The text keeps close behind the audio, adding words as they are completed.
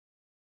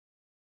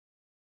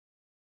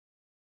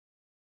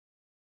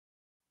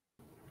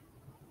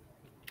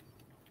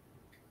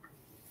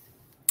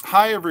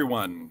Hi,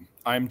 everyone.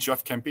 I'm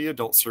Jeff Kempe,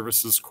 Adult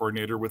Services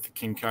Coordinator with the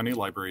King County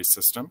Library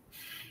System.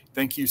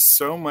 Thank you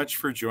so much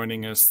for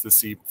joining us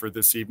for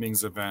this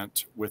evening's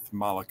event with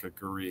Malaka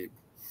Gharib.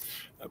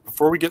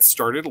 Before we get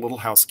started, a little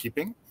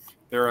housekeeping.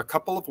 There are a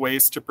couple of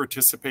ways to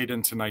participate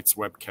in tonight's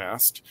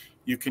webcast.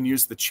 You can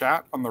use the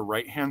chat on the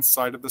right-hand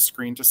side of the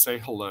screen to say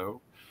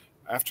hello.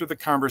 After the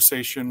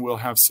conversation, we'll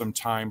have some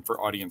time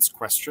for audience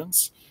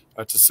questions.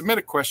 To submit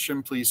a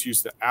question, please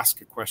use the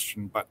Ask a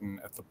Question button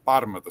at the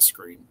bottom of the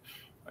screen.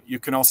 You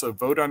can also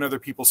vote on other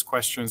people's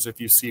questions if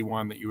you see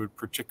one that you would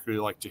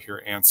particularly like to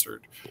hear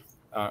answered.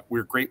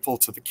 We're grateful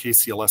to the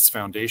KCLS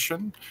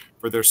Foundation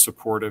for their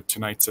support of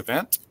tonight's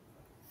event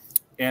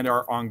and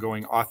our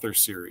ongoing author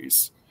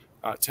series.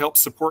 To help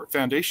support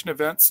foundation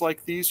events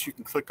like these, you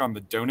can click on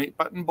the donate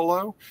button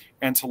below.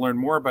 And to learn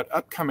more about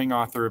upcoming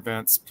author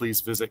events,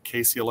 please visit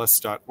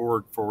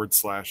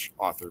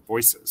kcls.org/author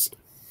voices.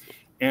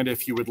 And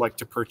if you would like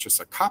to purchase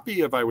a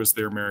copy of I Was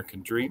Their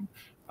American Dream,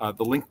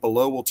 the link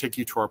below will take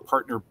you to our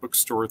partner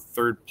bookstore,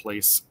 Third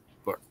Place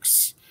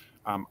Books.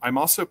 I'm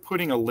also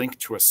putting a link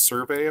to a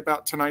survey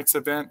about tonight's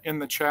event in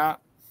the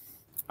chat.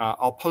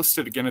 I'll post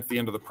it again at the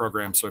end of the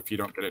program, so if you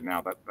don't get it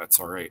now, that's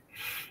all right.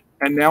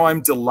 And now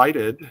I'm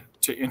delighted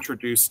to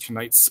introduce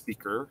tonight's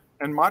speaker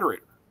and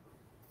moderator.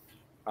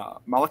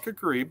 Malaka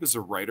Gharib is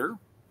a writer,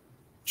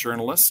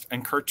 journalist,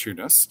 and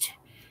cartoonist.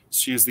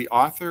 She is the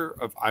author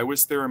of I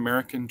Was Their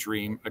American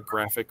Dream, a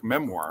graphic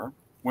memoir,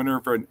 winner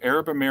of an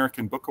Arab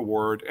American Book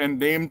Award, and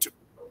named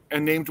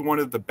one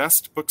of the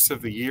best books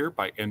of the year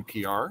by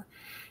NPR,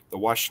 the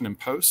Washington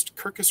Post,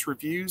 Kirkus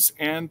Reviews,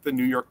 and the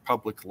New York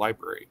Public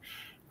Library.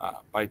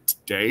 By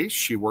today,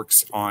 she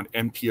works on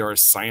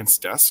NPR's Science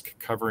Desk,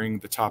 covering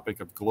the topic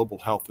of global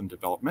health and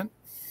development.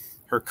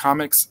 Her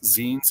comics,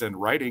 zines,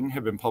 and writing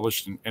have been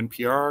published in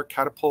NPR,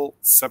 Catapult,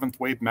 Seventh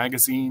Wave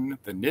Magazine,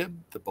 The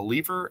Nib, The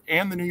Believer,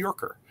 and The New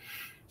Yorker.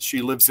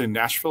 She lives in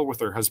Nashville with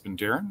her husband,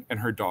 Darren,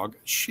 and her dog,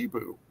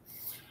 Shibu.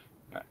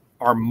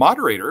 Our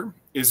moderator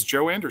is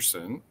Jo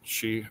Anderson,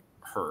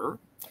 her.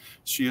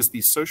 She is the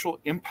Social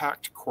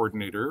Impact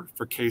Coordinator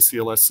for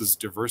KCLS's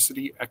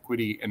Diversity,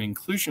 Equity, and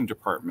Inclusion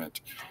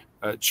Department.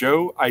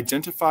 Jo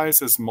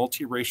identifies as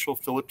multiracial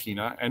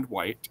Filipina and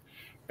white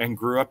and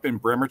grew up in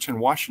Bremerton,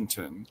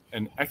 Washington,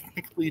 an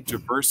ethnically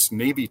diverse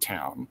Navy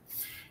town,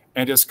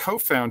 and is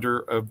co-founder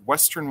of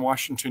Western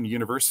Washington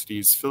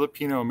University's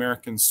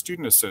Filipino-American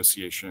Student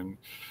Association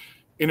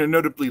in a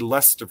notably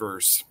less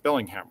diverse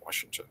Bellingham,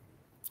 Washington.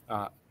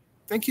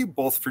 Thank you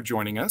both for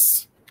joining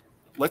us.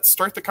 Let's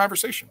start the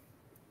conversation.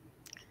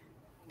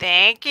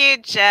 Thank you,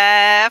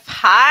 Jeff.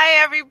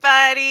 Hi,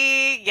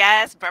 everybody.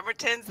 Yes,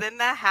 Bremerton's in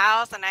the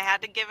house, and I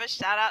had to give a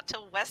shout out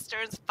to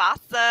Western's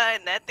FASA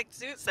and the Ethnic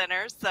Suit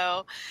Center.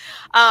 So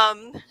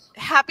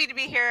happy to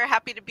be here.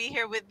 Happy to be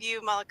here with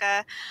you,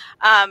 Malaka.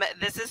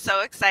 This is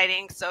so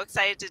exciting. So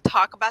excited to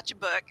talk about your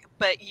book.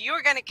 But you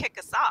are going to kick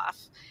us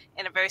off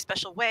in a very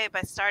special way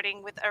by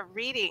starting with a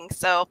reading.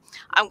 So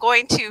I'm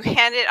going to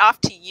hand it off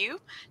to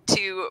you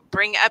to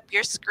bring up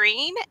your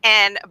screen.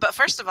 But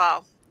first of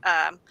all,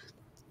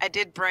 I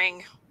did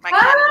bring my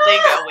kind of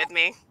Lego with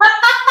me.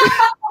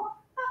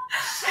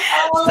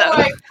 Oh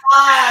my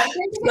God.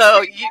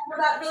 So you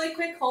that really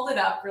quick. Hold it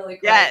up really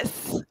quick.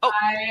 Yes. Oh,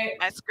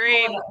 my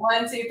screen.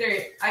 1, 2,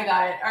 3. I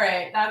got it. All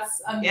right.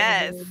 That's amazing.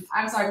 Yes.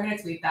 I'm sorry. I'm going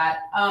to tweet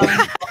that.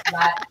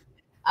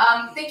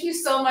 Thank you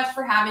so much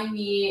for having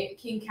me,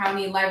 King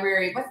County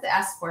Library. What's the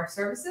S for?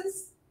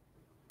 Services?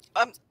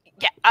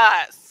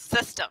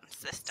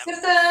 Systems.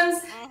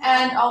 Mm-hmm.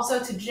 And also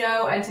to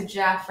Jo and to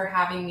Jeff for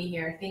having me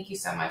here. Thank you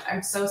so much.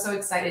 I'm so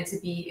excited to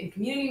be in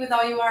community with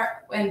all you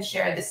are and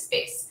share this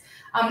space.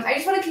 I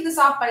just want to kick this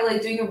off by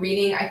doing a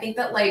reading. I think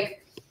that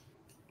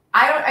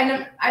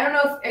I don't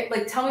know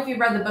if tell me if you've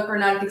read the book or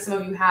not. I think some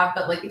of you have,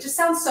 but it just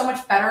sounds so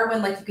much better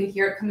when you can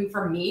hear it coming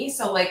from me.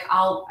 So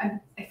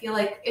I feel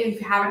like if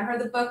you haven't heard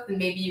the book, then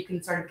maybe you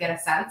can sort of get a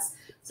sense.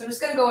 So I'm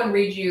just going to go and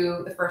read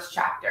you the first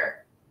chapter.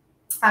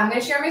 I'm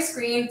going to share my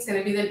screen. It's going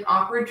to be the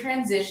awkward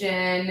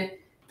transition,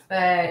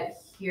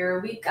 but here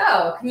we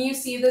go. Can you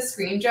see the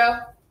screen, Jo?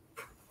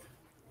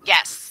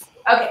 Yes.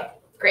 Okay,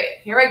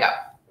 great. Here I go.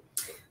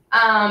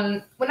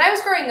 When I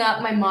was growing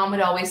up, my mom would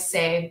always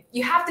say,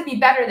 "You have to be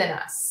better than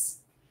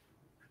us."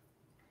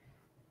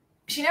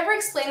 She never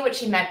explained what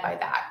she meant by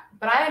that,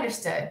 but I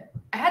understood.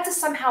 I had to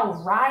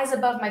somehow rise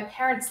above my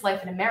parents'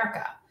 life in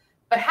America.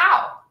 But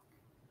how?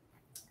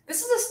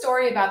 This is a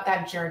story about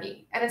that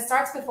journey, and it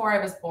starts before I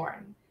was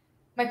born.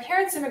 My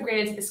parents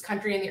immigrated to this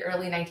country in the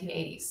early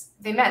 1980s.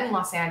 They met in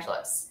Los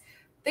Angeles.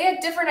 They had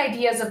different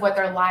ideas of what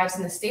their lives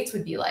in the States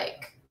would be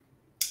like.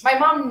 My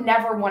mom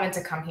never wanted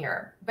to come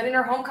here, but in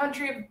her home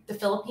country, the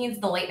Philippines,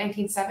 in the late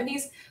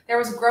 1970s, there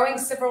was growing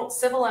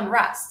civil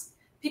unrest.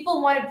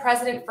 People wanted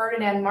President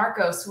Ferdinand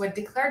Marcos, who had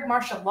declared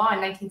martial law in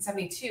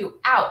 1972,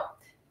 out.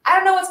 I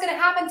don't know what's going to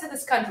happen to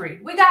this country.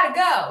 We got to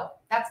go.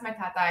 That's my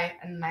tatay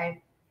and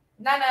my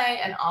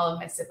nanay and all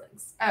of her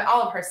siblings.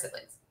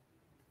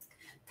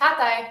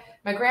 Tatay,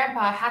 my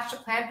grandpa, hatched a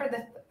plan for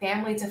the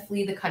family to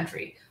flee the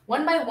country.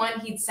 One by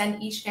one, he'd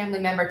send each family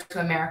member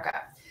to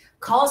America.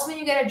 Call us when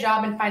you get a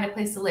job and find a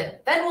place to live.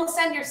 Then we'll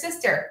send your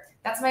sister.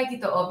 That's my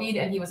Tito Ovid,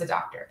 and he was a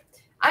doctor.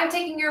 I'm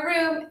taking your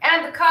room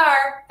and the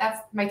car.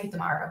 That's my Tito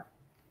Maro.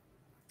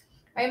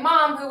 My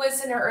mom, who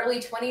was in her early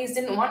 20s,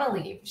 didn't want to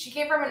leave. She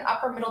came from an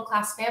upper middle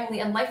class family,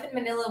 and life in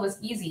Manila was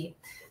easy.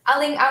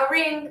 Aling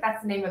Auring,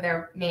 that's the name of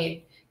their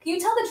maid. Can you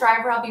tell the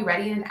driver I'll be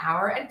ready in an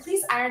hour? And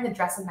please iron the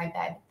dress in my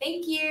bed.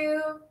 Thank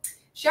you.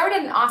 She already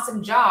did an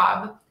awesome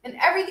job, and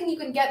everything you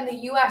can get in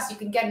the US, you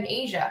can get in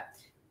Asia.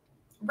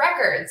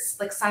 Records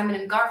like Simon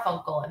and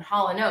Garfunkel and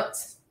Hall &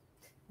 Oates.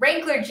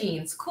 Wrangler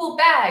jeans, cool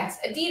bags,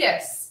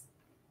 Adidas.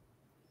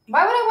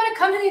 Why would I want to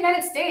come to the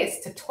United States?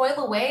 To toil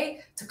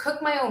away, to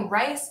cook my own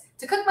rice,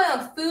 to cook my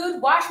own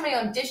food, wash my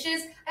own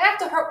dishes? I have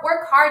to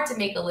work hard to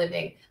make a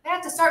living. I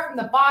have to start from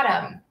the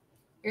bottom.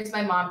 Here's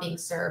my mom being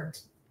served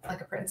like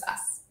a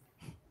princess.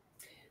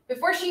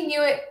 Before she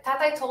knew it,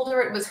 Tatay told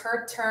her it was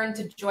her turn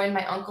to join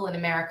my uncle in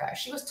America.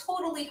 She was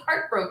totally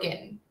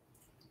heartbroken.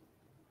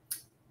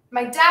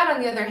 My dad,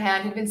 on the other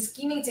hand, had been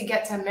scheming to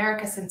get to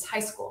America since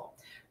high school.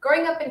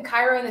 Growing up in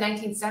Cairo in the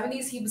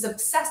 1970s, he was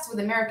obsessed with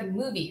American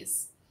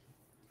movies.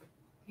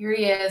 Here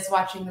he is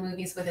watching the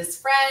movies with his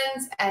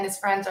friends, and his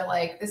friends are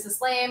like, this is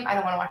lame, I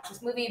don't want to watch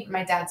this movie, but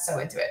my dad's so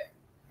into it.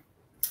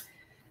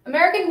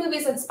 American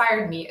movies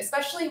inspired me,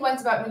 especially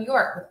ones about New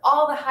York, with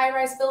all the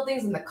high-rise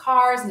buildings and the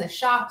cars and the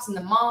shops and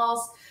the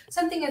malls.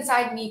 Something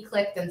inside me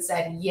clicked and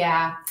said,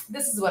 yeah,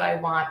 this is what I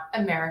want,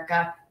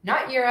 America.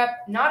 Not Europe,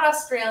 not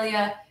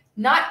Australia,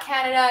 not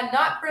Canada,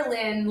 not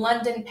Berlin,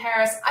 London,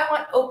 Paris. I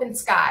want open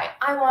sky.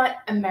 I want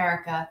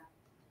America.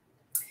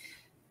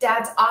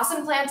 Dad's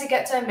awesome plan to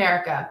get to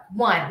America.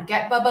 1,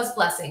 get Bubba's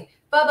blessing.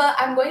 Bubba,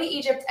 I'm going to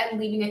Egypt and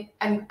leaving it.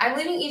 I'm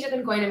leaving Egypt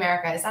and going to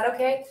America. Is that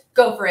okay?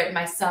 Go for it,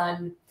 my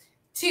son.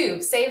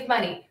 2, save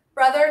money.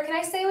 Brother, can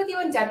I stay with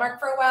you in Denmark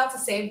for a while to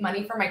save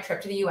money for my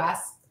trip to the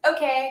US?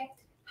 Okay.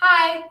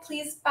 Hi,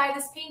 please buy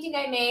this painting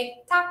I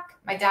made. Tak.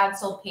 My dad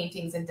sold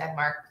paintings in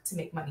Denmark to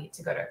make money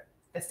to go to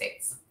the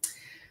States.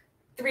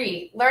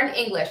 3, learn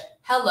English.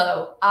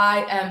 Hello,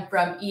 I am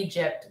from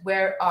Egypt.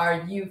 Where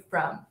are you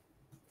from?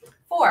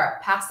 4,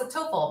 pass the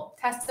TOEFL,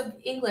 test of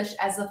English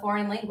as a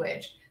foreign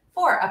language.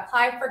 4,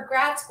 apply for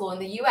grad school in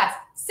the US.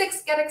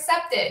 6, get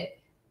accepted.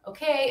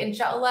 Okay,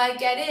 inshallah,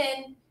 get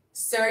in.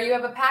 Sir, you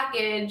have a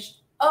package.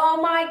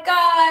 Oh my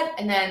God.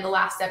 And then the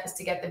last step is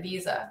to get the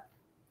visa.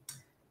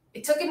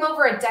 It took him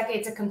over a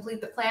decade to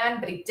complete the plan,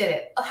 but he did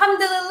it.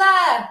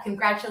 Alhamdulillah.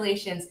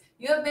 Congratulations.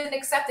 You have been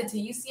accepted to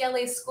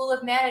UCLA's School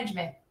of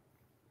Management.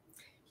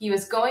 He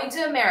was going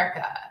to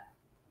America.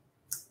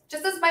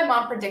 Just as my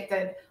mom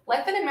predicted,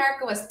 life in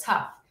America was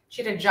tough.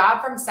 She had a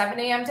job from 7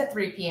 a.m. to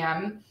 3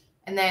 p.m.,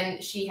 and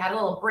then she had a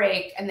little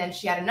break, and then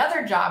she had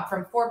another job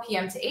from 4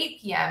 p.m. to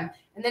 8 p.m.,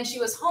 and then she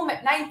was home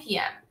at 9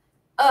 p.m.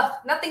 Ugh,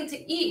 nothing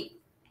to eat.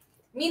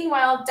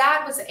 Meanwhile,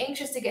 Dad was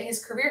anxious to get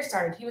his career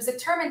started. He was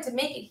determined to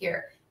make it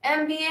here.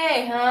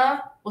 MBA,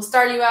 huh? We'll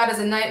start you out as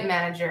a night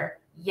manager.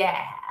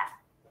 Yeah.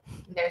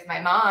 And there's my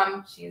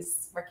mom.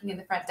 She's working in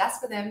the front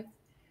desk with him.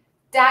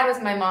 Dad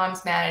was my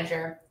mom's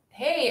manager.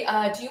 Hey,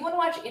 do you want to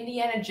watch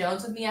Indiana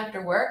Jones with me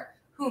after work?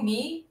 Who,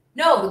 me?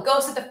 No, the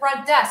ghost at the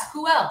front desk.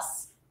 Who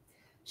else?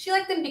 She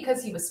liked him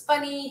because he was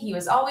funny, he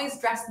was always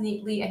dressed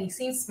neatly, and he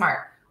seemed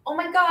smart. Oh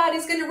my God,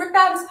 he's going to rip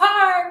out his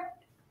heart.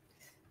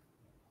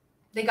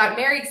 They got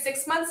married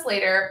 6 months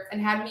later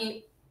and had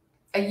me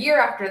a year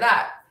after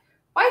that.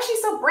 Why is she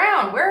so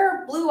brown? Where are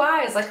her blue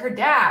eyes like her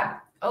dad?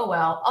 Oh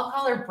well, I'll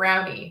call her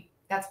Brownie.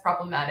 That's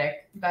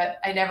problematic, but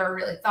I never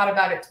really thought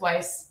about it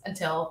twice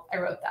until I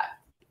wrote that.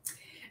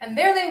 And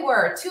there they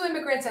were, 2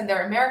 immigrants and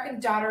their American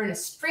daughter in a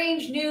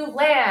strange new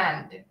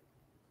land.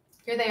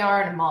 Here they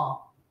are in a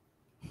mall.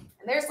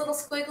 And there's little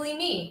squiggly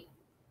me.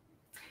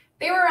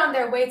 They were on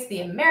their way to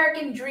the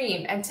American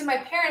dream, and to my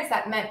parents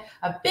that meant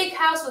a big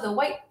house with a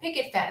white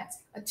picket fence,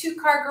 a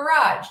 2-car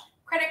garage,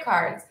 credit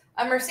cards,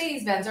 a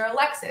Mercedes-Benz or a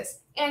Lexus,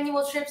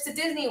 annual trips to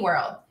Disney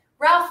World,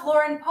 Ralph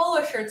Lauren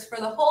polo shirts for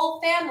the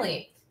whole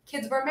family.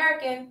 Kids were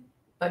American,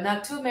 but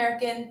not too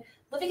American.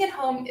 Living at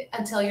home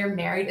until you're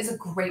married is a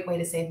great way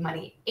to save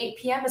money. 8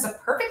 p.m. is a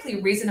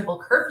perfectly reasonable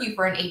curfew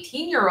for an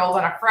 18-year-old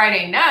on a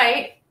Friday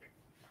night.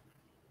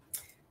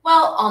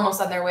 Well,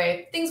 almost on their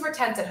way. Things were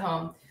tense at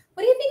home.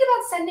 What do you think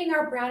about sending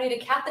our Brownie to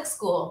Catholic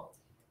school?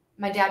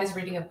 My dad is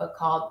reading a book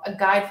called A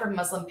Guide for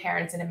Muslim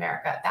Parents in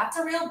America. That's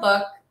a real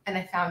book, and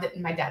I found it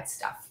in my dad's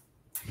stuff.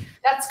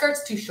 That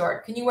skirt's too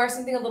short. Can you wear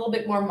something a little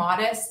bit more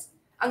modest?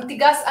 Ang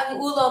tigas ang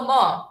ulo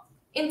mo.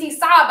 Inti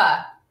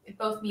saba. It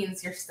both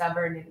means you're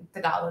stubborn in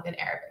Tagalog and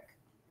Arabic.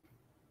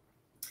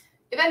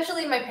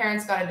 Eventually, my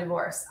parents got a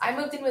divorce. I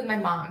moved in with my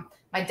mom.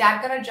 My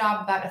dad got a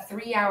job about a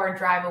 3-hour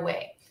drive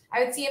away.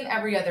 I would see him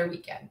every other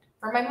weekend.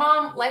 For my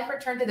mom, life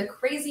returned to the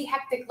crazy,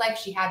 hectic life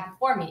she had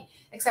before me,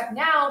 except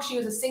now she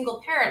was a single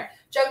parent,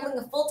 juggling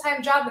a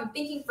full-time job and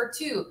thinking for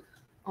 2.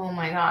 Oh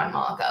my God,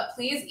 Malaka,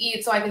 please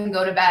eat so I can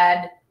go to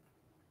bed.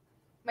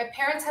 My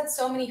parents had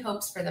so many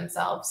hopes for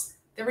themselves.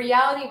 The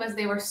reality was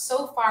they were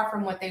so far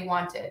from what they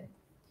wanted.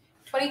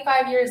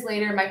 25 years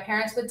later, my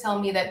parents would tell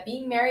me that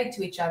being married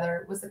to each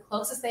other was the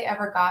closest they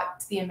ever got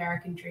to the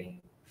American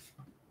dream.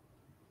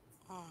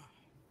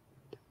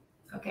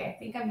 Okay, I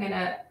think I'm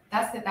gonna,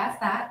 that's it, that's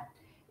that.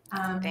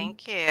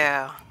 Thank you.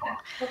 Yeah,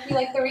 hope you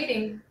like the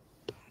reading.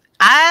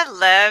 I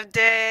loved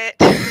it.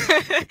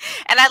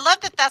 And I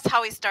love that that's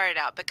how we started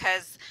out,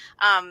 because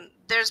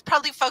there's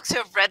probably folks who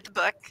have read the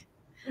book,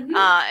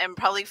 and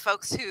probably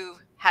folks who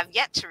have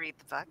yet to read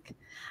the book.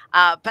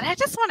 But I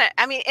just want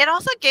to, I mean, it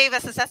also gave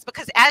us a sense,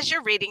 because as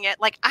you're reading it,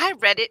 like I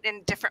read it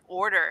in different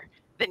order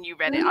than you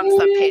read it on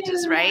some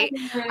pages, right?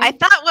 I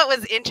thought what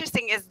was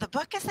interesting is the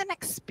book is an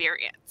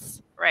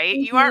experience, right?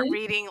 You aren't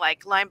reading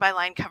like line by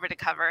line, cover to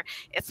cover.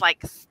 It's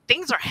like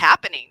things are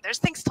happening. There's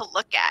things to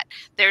look at.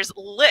 There's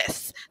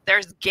lists.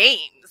 There's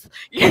games.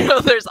 You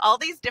know, there's all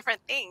these different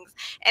things.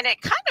 And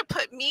it kind of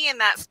put me in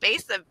that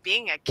space of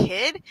being a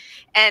kid.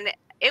 And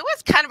it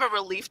was kind of a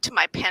relief to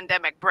my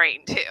pandemic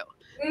brain too,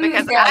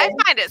 because I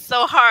find it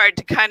so hard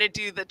to kind of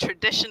do the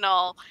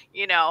traditional,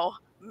 you know,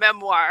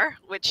 memoir,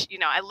 which, you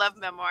know, I love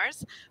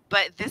memoirs,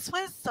 but this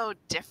was so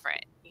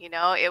different. You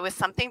know, it was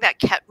something that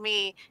kept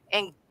me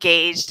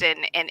engaged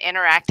and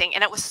interacting,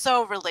 and it was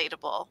so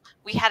relatable.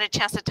 We had a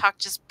chance to talk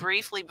just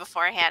briefly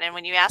beforehand, and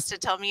when you asked to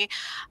tell me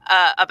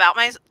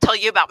tell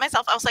you about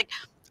myself, I was like,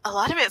 a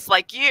lot of it's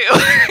like you.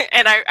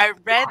 And I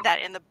read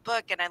that in the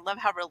book, and I love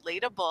how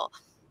relatable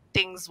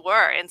things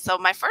were. And so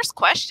my first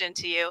question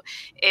to you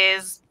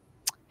is,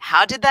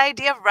 how did the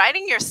idea of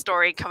writing your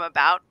story come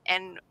about,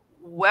 and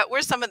what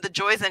were some of the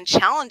joys and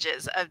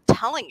challenges of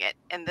telling it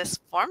in this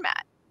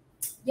format?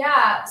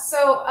 Yeah,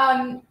 so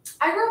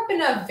I grew up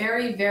in a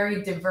very,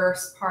 very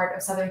diverse part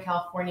of Southern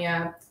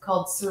California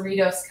called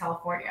Cerritos,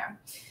 California.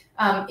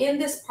 In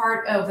this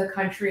part of the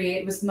country,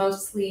 it was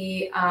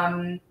mostly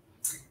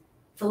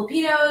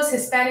Filipinos,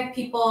 Hispanic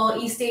people,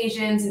 East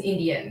Asians, and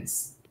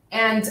Indians.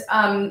 And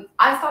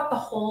I thought the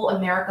whole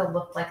America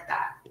looked like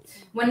that.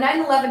 When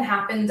 9/11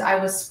 happened, I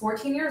was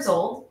 14 years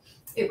old.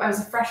 I was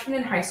a freshman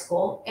in high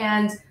school.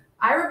 And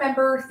I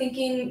remember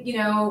thinking, you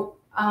know,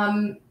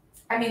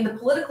 I mean, the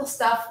political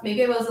stuff,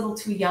 maybe I was a little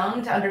too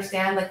young to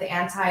understand like the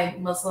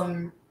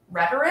anti-Muslim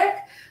rhetoric,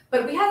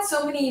 but we had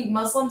so many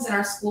Muslims in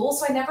our school,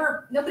 so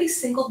nobody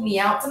singled me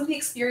out. Some of the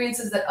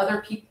experiences that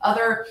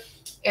other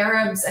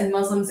Arabs and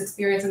Muslims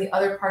experience in the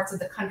other parts of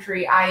the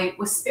country, I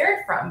was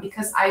spared from,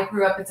 because I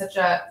grew up in such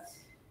a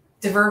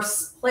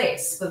diverse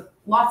place with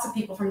lots of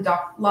people from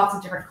lots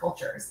of different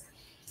cultures.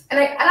 And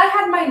I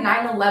had my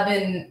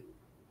 9/11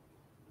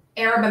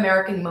 Arab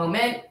American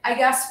moment, I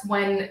guess,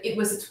 when it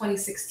was a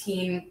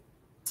 2016,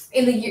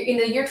 in the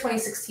year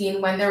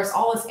 2016, when there was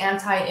all this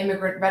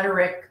anti-immigrant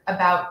rhetoric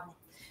about,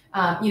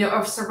 you know,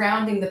 of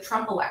surrounding the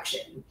Trump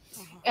election.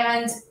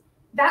 And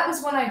that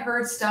was when I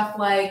heard stuff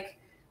like,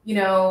 you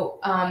know,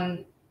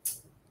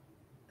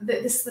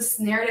 this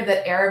narrative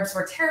that Arabs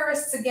were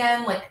terrorists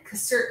again, like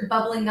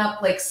bubbling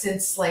up, like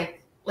since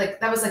like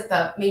that was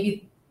like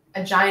maybe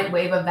a giant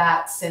wave of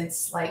that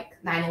since like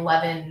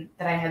 9/11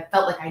 that I had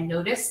felt like I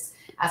noticed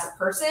as a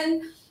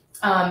person.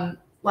 A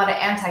lot of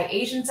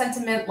anti-Asian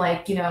sentiment,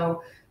 like, you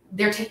know,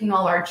 they're taking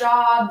all our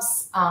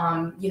jobs.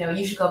 You know,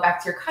 you should go back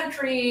to your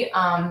country.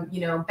 You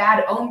know,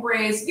 bad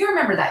hombres. You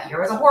remember that year?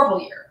 It was a horrible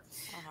year.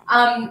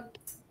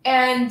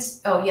 And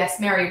oh yes,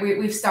 Mary,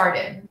 we've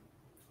started.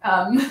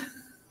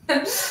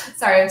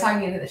 Sorry, I'm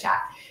talking into the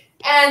chat.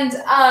 And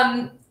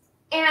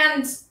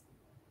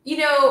you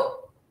know,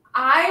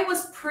 I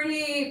was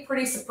pretty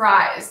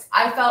surprised.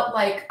 I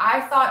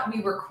thought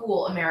we were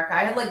cool, America.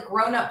 I had like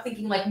grown up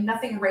thinking like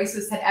nothing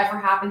racist had ever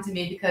happened to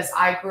me because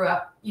I grew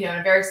up, you know, in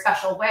a very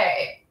special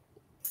way.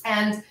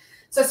 And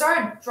so I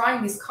started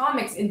drawing these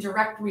comics in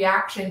direct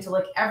reaction to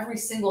like every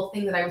single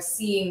thing that I was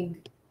seeing,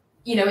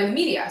 you know, in the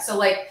media. So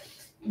like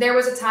there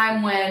was a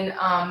time when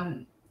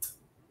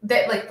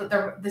that like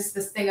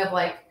this thing of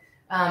like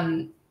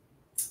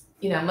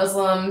you know,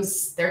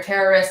 Muslims, they're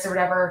terrorists or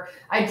whatever.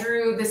 I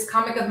drew this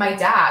comic of my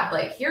dad.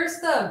 Like, here's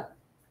the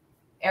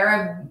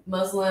Arab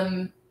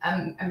Muslim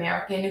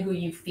American who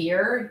you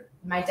fear.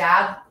 My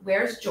dad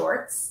wears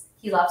jorts.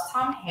 He loves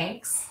Tom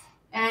Hanks.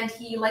 And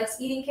he likes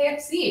eating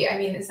KFC. I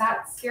mean, is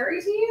that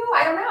scary to you?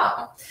 I don't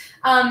know.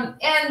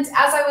 And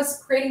as I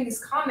was creating these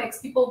comics,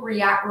 people were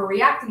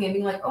reacting and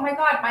being like, oh my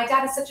God, my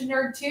dad is such a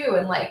nerd too.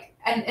 And like,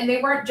 and they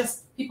weren't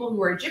just people who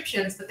were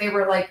Egyptians, but they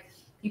were like,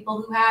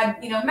 people who had,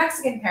 you know,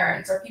 Mexican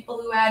parents, or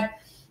people who had,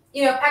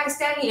 you know,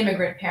 Pakistani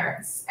immigrant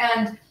parents.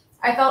 And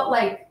I felt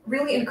like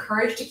really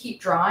encouraged to keep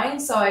drawing.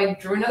 So I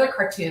drew another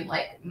cartoon.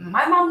 Like,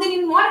 my mom didn't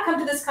even want to come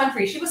to this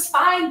country. She was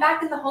fine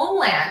back in the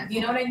homeland.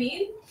 You know what I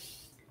mean?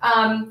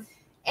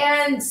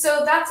 And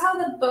so that's how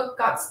the book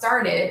got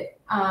started.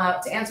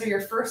 To answer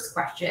your first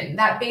question,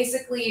 that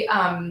basically,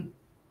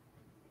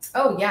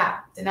 oh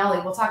yeah,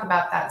 Denali, we'll talk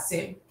about that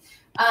soon.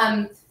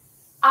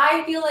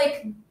 I feel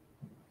like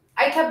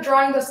I kept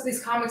drawing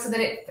these comics, so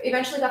that it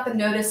eventually got the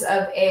notice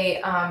of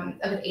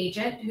an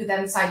agent, who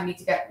then signed me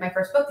to get my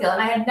first book deal.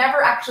 And I had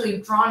never actually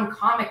drawn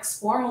comics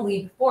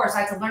formally before, so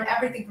I had to learn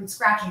everything from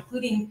scratch,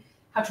 including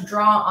how to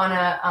draw on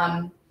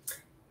a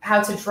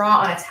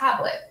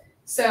tablet.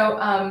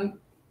 So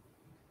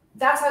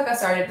that's how it got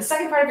started. The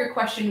second part of your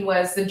question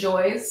was the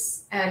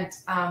joys and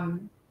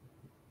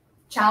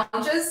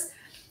challenges.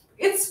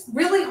 it's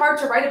really hard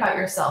to write about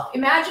yourself.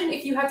 Imagine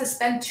if you had to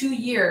spend 2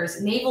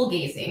 years navel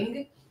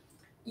gazing.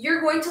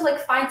 You're going to like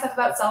find stuff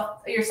about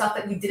yourself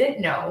that you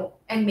didn't know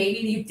and maybe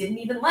you didn't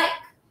even like.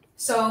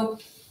 So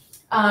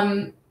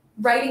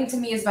writing to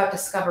me is about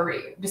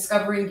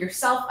discovering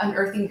yourself,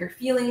 unearthing your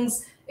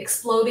feelings,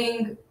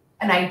 exploding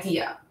an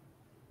idea,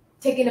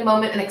 taking a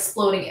moment and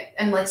exploding it,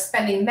 and like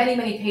spending many,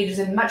 many pages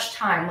and much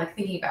time like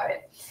thinking about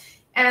it.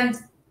 And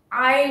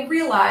I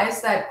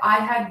realized that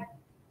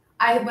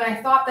when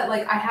I thought that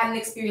like I hadn't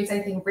experienced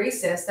anything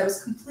racist, that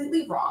was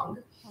completely wrong.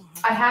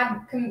 I had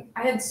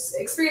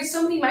experienced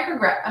so many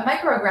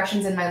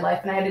microaggressions in my life,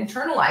 and I had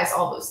internalized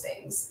all those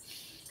things.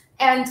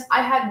 And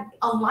I had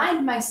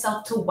aligned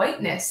myself to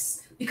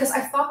whiteness because I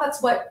thought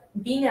that's what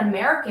being an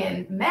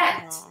American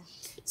meant.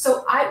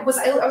 So I was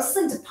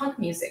listening to punk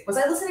music. Was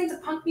I listening to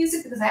punk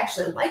music because I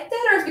actually liked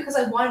it, or because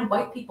I wanted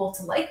white people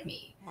to like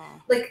me?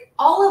 Like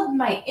all of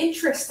my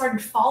interests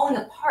started falling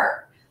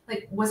apart.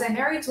 Like, was I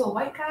married to a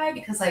white guy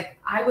because like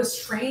I was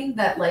trained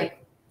that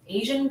like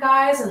Asian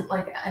guys and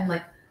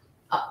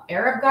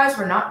Arab guys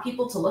were not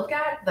people to look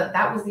at,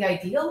 that was the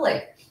ideal?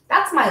 Like,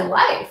 that's my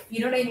life. You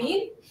know what I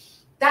mean?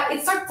 That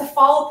it starts to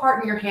fall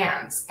apart in your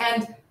hands.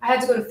 And I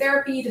had to go to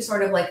therapy to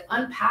sort of like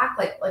unpack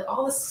like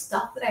all this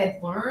stuff that I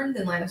had learned.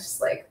 And I was just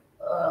like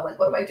what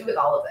do I do with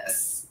all of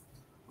this?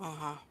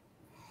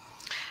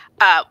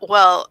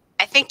 Well,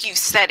 I think you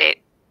said it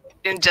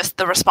in just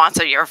the response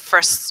of your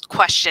first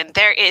question.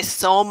 There is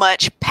so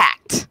much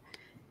packed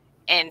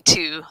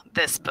into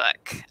this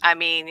book. I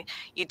mean,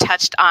 you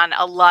touched on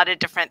a lot of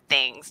different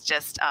things,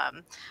 just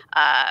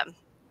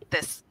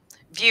this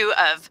view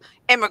of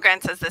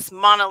immigrants as this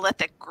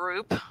monolithic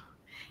group,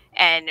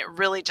 and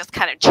really just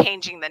kind of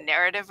changing the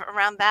narrative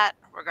around that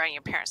regarding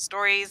your parents'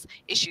 stories,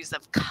 issues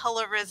of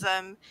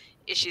colorism,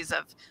 issues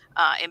of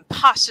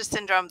imposter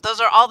syndrome.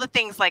 Those are all the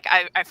things like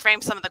I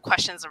framed some of the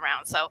questions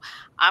around. So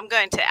I'm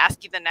going to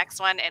ask you the next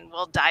one and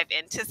we'll dive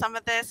into some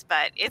of this,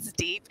 but it's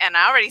deep and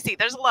I already see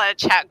there's a lot of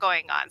chat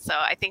going on. So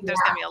I think there's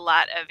going to be a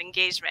lot of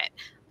engagement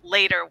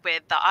later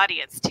with the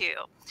audience too.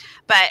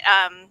 But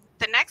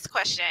the next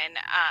question,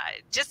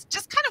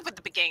 just kind of with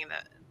the beginning of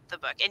the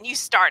book, and you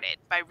started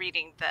by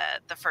reading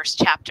the first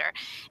chapter,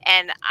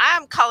 and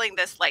I'm calling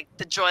this like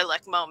the Joy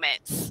Luck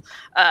moments,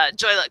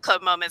 Joy Luck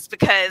Club moments,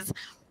 because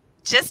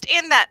just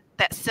in that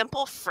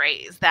simple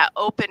phrase, that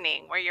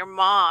opening where your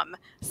mom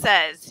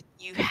says,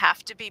 "You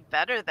have to be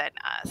better than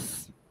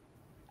us."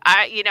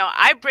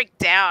 I break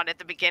down at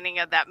the beginning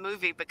of that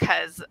movie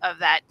because of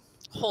that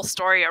whole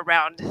story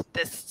around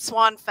this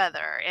swan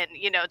feather, and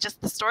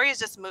just the story is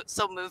just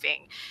so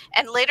moving.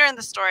 And later in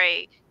the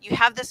story, you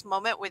have this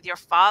moment with your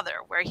father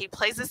where he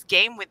plays this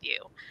game with you,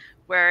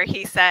 where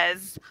he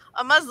says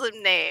a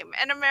Muslim name,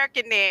 an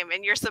American name,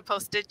 and you're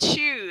supposed to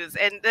choose.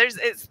 And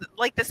it's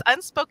like this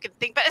unspoken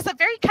thing, but it's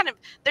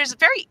there's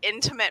very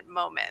intimate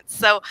moments.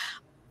 So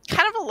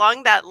kind of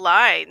along that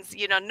lines,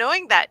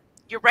 knowing that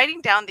you're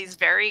writing down these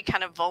very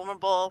kind of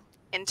vulnerable,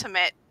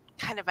 intimate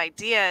kind of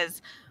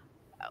ideas,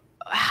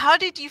 how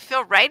did you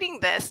feel writing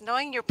this,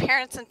 knowing your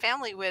parents and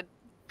family would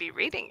be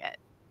reading it?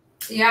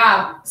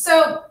 Yeah,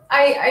 so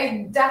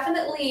I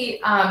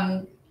definitely,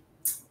 I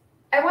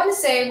want to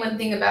say one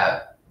thing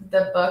about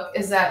the book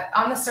is that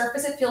on the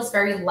surface, it feels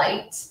very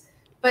light,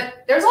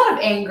 but there's a lot of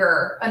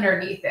anger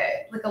underneath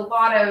it, like a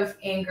lot of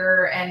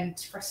anger and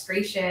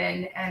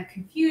frustration and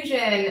confusion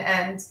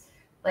and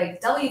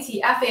like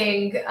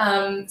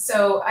WTFing.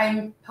 So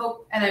I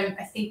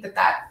think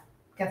that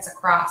gets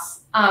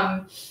across.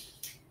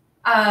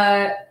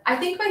 I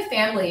think my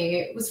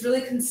family was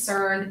really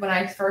concerned when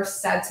I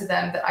first said to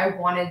them that I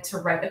wanted to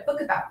write a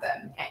book about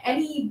them.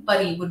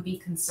 Anybody would be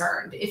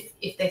concerned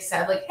if they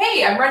said like,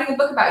 "Hey, I'm writing a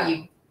book about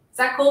you. Is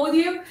that cool with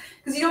you?"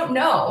 Because you don't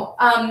know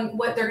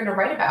what they're going to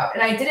write about.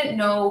 And I didn't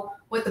know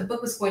what the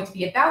book was going to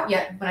be about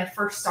yet when I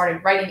first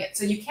started writing it.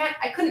 So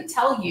I couldn't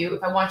tell you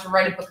if I wanted to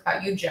write a book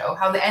about you, Joe,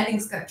 how the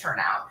ending's going to turn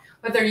out,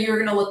 whether you're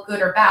going to look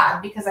good or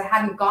bad, because I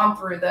hadn't gone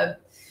through the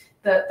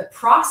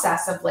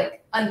process of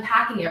like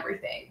unpacking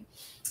everything.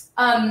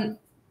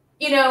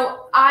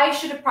 I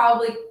should have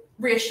probably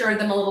reassured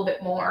them a little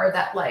bit more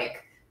that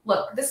like,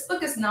 look, this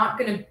book is not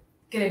gonna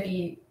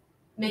be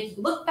make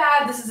you look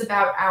bad. This is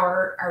about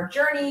our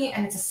journey,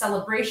 and it's a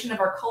celebration of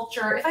our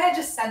culture. If I had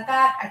just said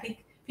that, I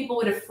think people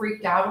would have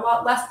freaked out a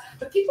lot less.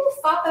 But people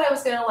thought that I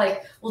was gonna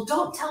like, well,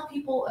 don't tell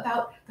people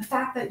about the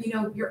fact that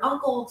your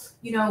uncle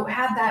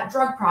had that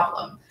drug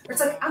problem. Or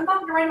it's like, I'm not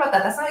gonna write about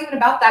that. That's not even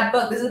about that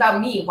book. This is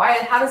about me.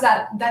 How does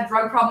that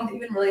drug problem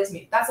even relate to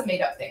me? That's a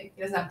made up thing.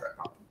 He doesn't have a drug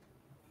problem.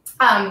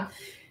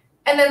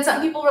 And then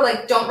some people were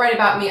like, "Don't write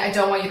about me. I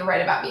don't want you to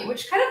write about me,"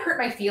 which kind of hurt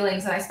my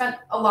feelings. And I spent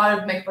a lot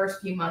of my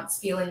first few months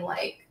feeling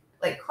like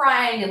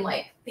crying and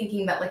like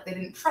thinking that like they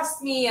didn't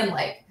trust me. And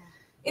like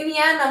in the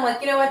end, I'm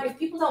like, you know what? If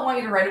people don't want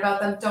you to write about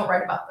them, don't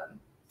write about them.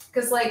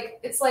 Because like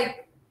it's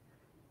like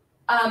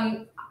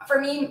for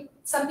me,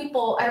 some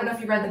people, I don't know if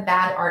you read the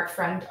Bad Art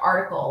Friend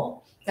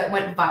article that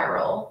went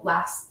viral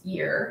last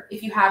year.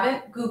 If you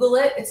haven't, Google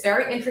it. It's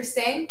very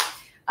interesting.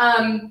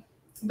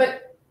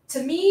 But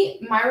to me,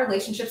 my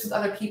relationships with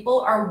other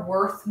people are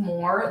worth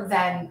more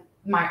than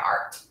my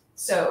art.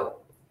 So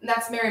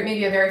that's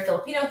maybe a very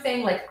Filipino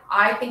thing. Like,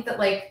 I think that,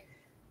 like,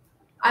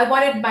 I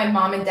wanted my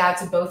mom and dad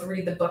to both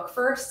read the book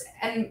first.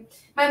 And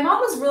my mom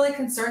was really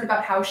concerned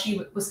about how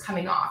she was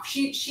coming off.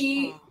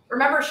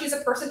 Remember, she's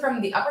a person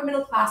from the upper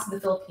middle class of the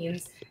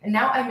Philippines. And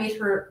now I made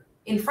her,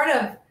 in front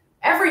of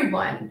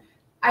everyone,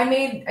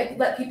 I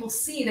let people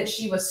see that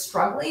she was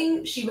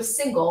struggling. She was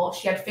single.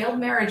 She had failed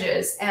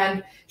marriages.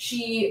 And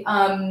she,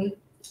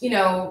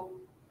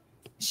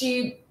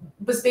 she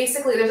was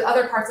basically, there's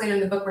other parts later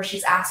in the book where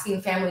she's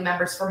asking family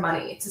members for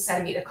money to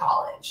send me to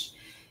college.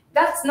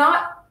 That's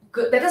not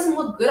good. That doesn't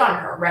look good on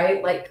her,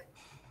 right? Like,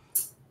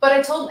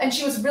 but and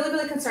she was really,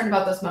 really concerned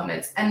about those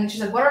moments. And she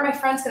said, what are my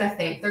friends going to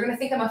think? They're going to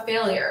think I'm a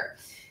failure.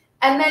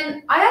 And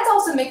then I had to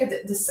also make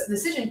a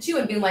decision too,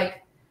 and be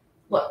like,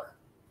 look,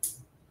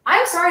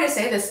 I'm sorry to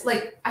say this.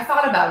 Like, I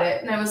thought about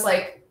it, and I was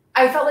like,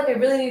 I felt like I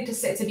really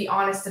needed to be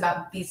honest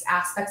about these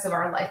aspects of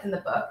our life in the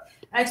book.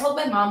 And I told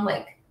my mom,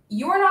 like,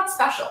 you are not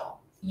special.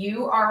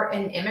 You are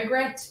an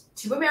immigrant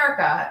to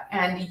America,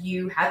 and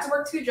you had to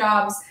work 2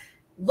 jobs.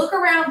 Look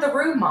around the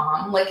room,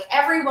 Mom. Like,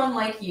 everyone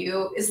like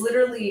you is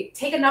literally,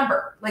 take a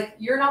number. Like,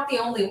 you're not the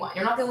only one.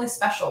 You're not the only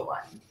special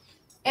one.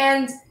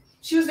 And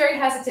she was very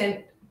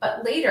hesitant.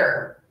 But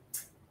later,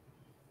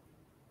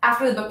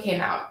 after the book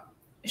came out,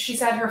 she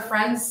said her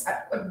friends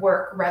at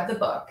work read the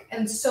book,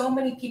 and so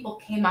many people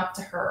came up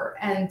to her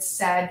and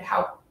said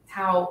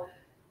how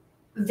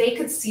they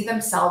could see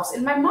themselves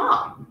in my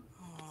mom.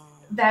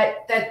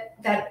 That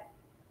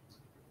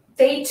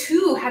they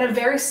too had a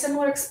very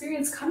similar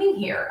experience coming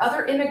here,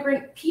 other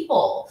immigrant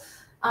people.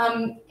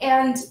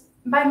 And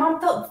my mom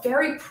felt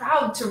very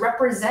proud to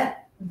represent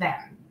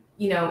them,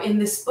 in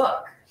this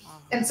book.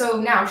 And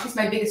so now she's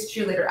my biggest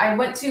cheerleader. I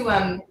went to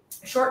a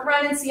short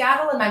run in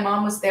Seattle, and my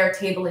mom was there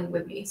tabling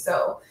with me.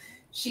 So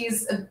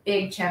she's a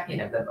big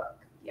champion of the book.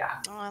 Yeah.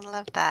 Oh, I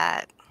love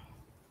that.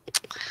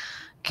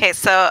 Okay,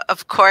 so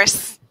of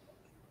course,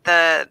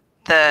 the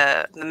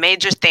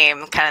major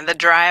theme, kind of the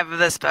drive of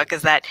this book,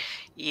 is that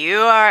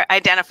you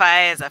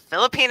identify as a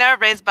Filipino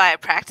raised by a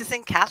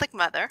practicing Catholic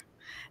mother,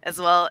 as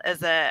well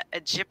as an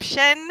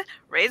Egyptian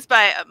raised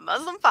by a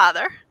Muslim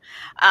father.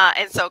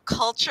 And so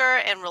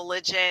culture and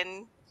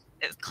religion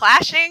is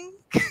clashing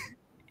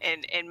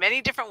in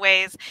many different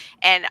ways.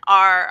 And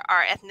our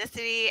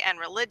ethnicity and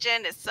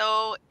religion is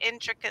so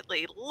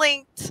intricately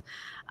linked.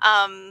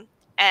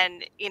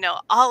 And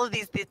all of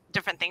these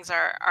different things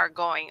are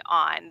going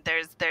on.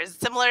 There's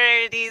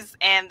similarities,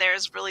 and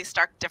there's really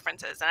stark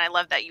differences. And I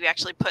love that you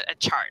actually put a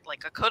chart,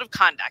 like a code of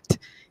conduct,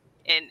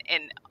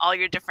 in all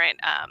your different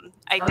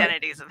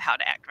identities of how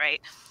to act,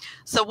 right?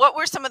 So what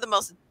were some of the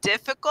most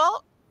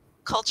difficult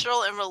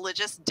cultural and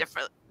religious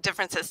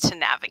differences to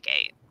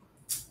navigate?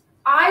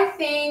 I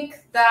think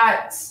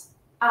that,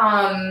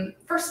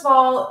 first of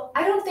all,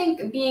 I don't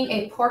think being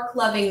a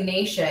pork-loving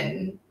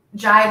nation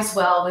jives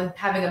well with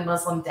having a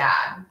Muslim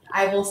dad.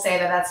 I will say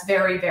that that's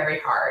very, very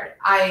hard.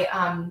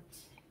 I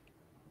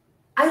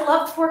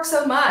love pork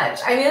so much.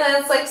 I mean,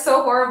 it's like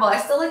so horrible. I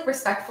still like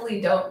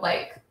respectfully don't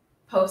like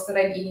post that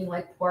I'm eating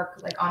like pork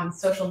like on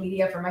social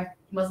media for my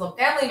Muslim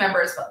family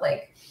members, but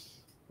like,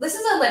 this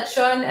is a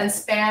lechon and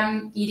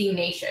spam eating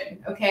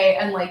nation, okay?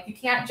 And like, you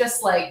can't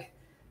just like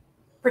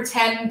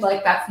pretend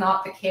like that's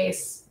not the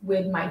case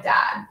with my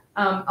dad.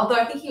 Although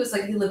I think he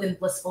lived in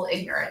blissful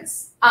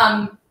ignorance.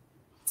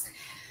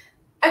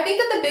 I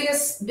think that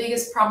the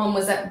biggest problem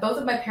was that both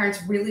of my parents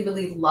really,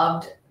 really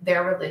loved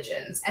their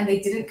religions, and they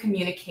didn't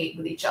communicate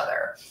with each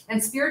other.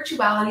 And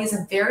spirituality is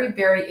a very,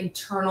 very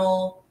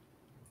internal,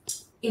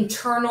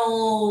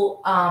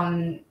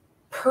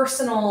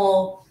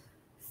 personal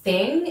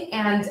thing.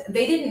 And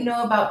they didn't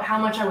know about how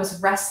much I was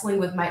wrestling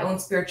with my own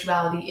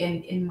spirituality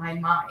in my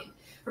mind.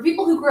 For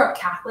people who grew up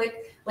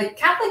Catholic, like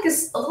Catholic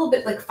is a little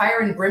bit like fire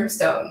and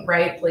brimstone,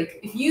 right? Like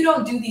if you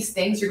don't do these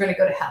things, you're going to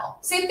go to hell.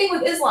 Same thing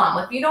with Islam.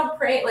 Like if you don't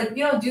pray, like if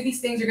you don't do these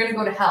things, you're going to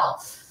go to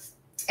hell.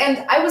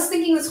 And I was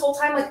thinking this whole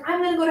time, like,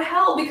 I'm going to go to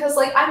hell because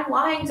like I'm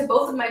lying to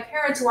both of my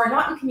parents who are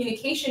not in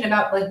communication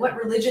about like what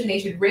religion they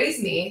should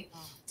raise me.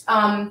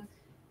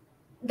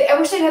 I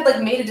wish they had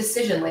like made a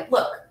decision, like,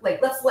 look,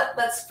 like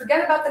let's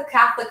forget about the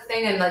Catholic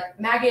thing, and like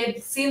Maggie,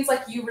 it seems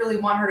like you really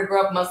want her to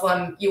grow up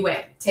Muslim. You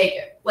win, take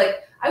it.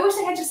 Like I wish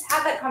they had just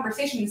had that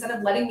conversation instead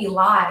of letting me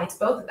lie to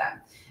both of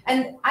them.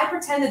 And I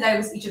pretended I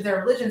was each of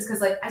their religions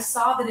because like I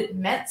saw that it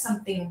meant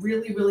something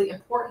really, really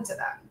important to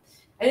them.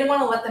 I didn't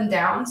want to let them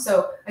down,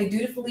 so I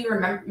dutifully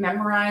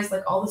memorized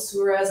like all the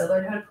surahs. I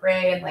learned how to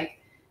pray, and like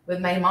with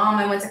my mom,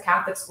 I went to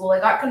Catholic school. I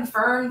got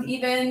confirmed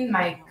even.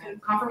 My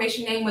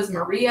confirmation name was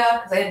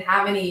Maria because I didn't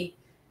have any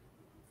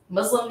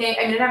Muslim name.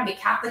 I didn't have any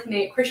Catholic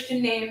name,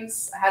 Christian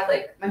names. I had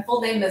like, my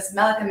full name is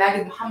Malaka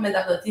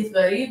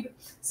Gharib.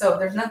 So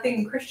there's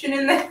nothing Christian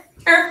in there.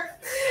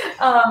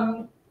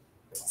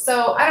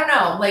 So I don't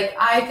know. Like,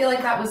 I feel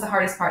like that was the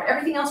hardest part.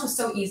 Everything else was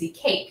so easy.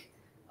 Cake.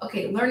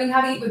 Okay, learning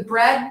how to eat with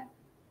bread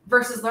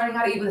versus learning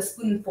how to eat with a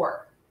spoon and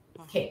fork.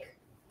 Cake.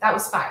 That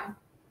was fine.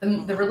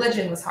 The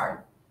religion was hard.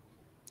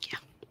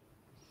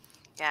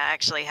 Yeah, I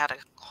actually had a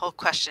whole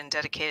question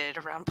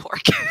dedicated around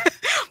pork,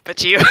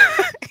 but you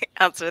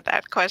answered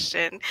that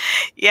question.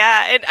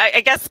 Yeah, and I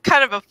guess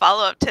kind of a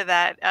follow-up to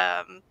that.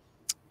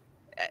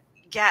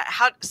 Yeah,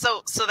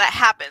 so that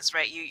happens,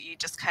 right? You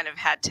just kind of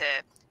had to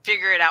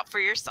figure it out for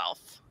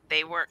yourself.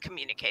 They weren't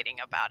communicating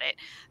about it.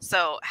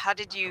 So how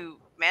did you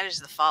manage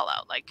the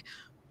fallout? Like,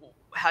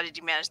 how did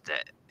you manage the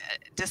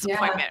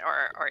disappointment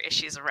or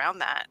issues around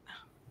that?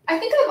 I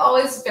think I've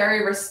always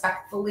very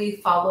respectfully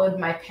followed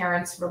my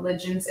parents'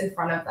 religions in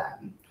front of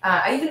them.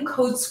 I even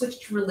code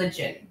switched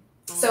religion.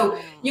 So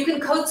you can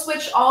code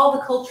switch all the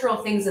cultural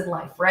things in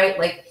life, right?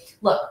 Like,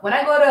 look, when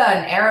I go to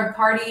an Arab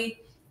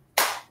party,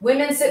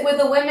 women sit with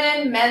the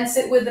women, men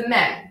sit with the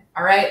men.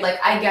 All right. Like,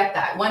 I get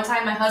that. One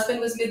time my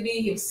husband was with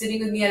me. He was sitting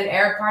with me at an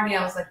Arab party.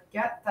 And I was like,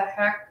 get the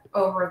heck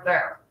over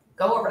there.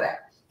 Go over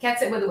there. Can't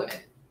sit with the women.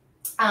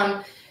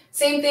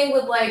 Same thing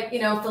with, like,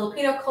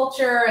 Filipino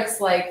culture.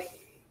 It's like,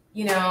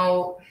 if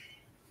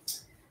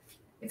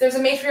there's a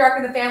matriarch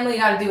in the family, you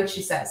got to do what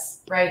she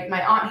says, right?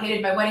 My aunt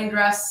hated my wedding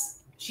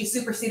dress. She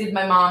superseded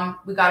my mom.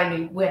 We got a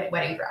new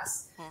wedding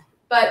dress.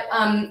 But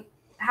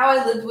how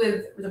I lived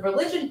with the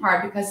religion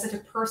part, because it's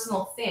such a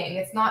personal thing,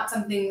 it's not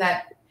something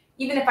that,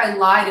 even if I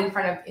lied in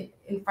front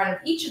of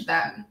each of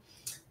them,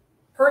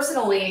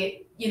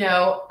 personally,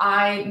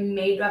 I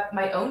made up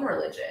my own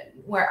religion,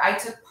 where I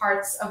took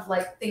parts of,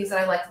 like, things that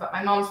I liked about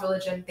my mom's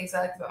religion, things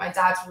I liked about my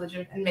dad's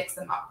religion, and mixed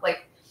them up.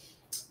 Like,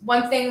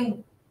 one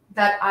thing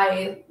that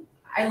I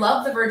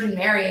love the Virgin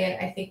Mary,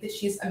 and I think that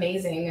she's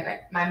amazing. And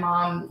my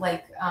mom,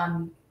 like,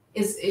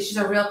 she's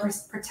a real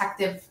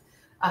protective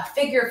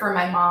figure for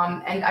my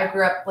mom. And I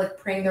grew up, like,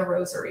 praying the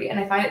rosary, and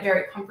I find it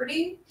very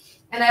comforting.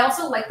 And I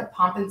also like the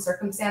pomp and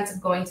circumstance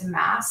of going to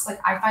mass. Like,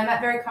 I find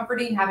that very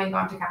comforting, having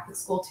gone to Catholic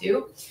school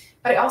too.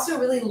 But I also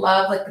really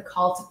love, like, the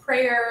call to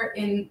prayer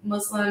in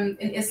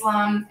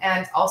Islam,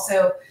 and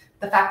also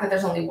the fact that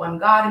there's only one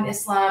God in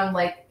Islam.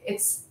 Like,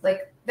 it's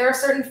like, there are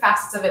certain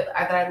facets of it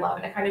that I love,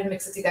 and I kind of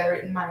mix it together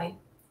in my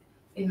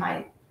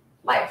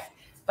life.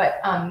 But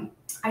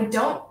I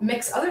don't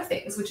mix other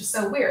things, which is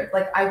so weird.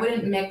 Like, I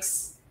wouldn't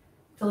mix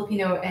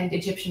Filipino and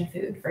Egyptian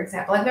food, for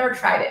example. I've never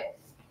tried it.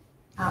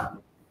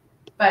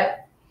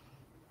 But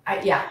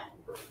yeah.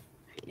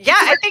 Yeah,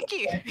 I think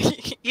you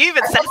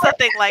even said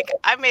something like,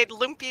 I made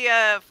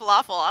lumpia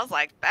falafel. I was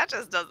like, that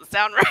just doesn't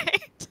sound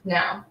right.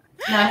 No,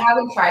 I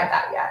haven't tried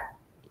that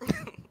yet.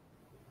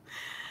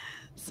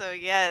 So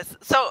yes.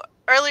 So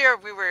earlier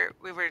we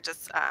were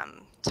just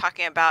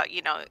talking about,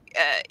 you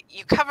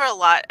cover a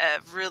lot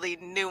of really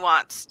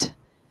nuanced,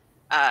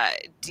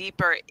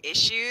 deeper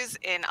issues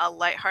in a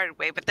lighthearted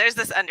way, but there's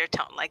this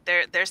undertone. Like,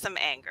 there's some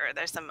anger,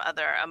 there's some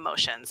other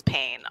emotions,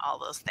 pain, all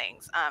those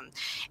things.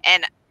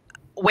 And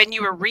when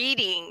you were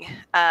reading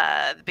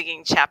the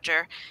beginning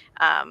chapter,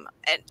 and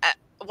I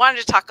wanted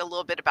to talk a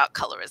little bit about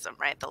colorism,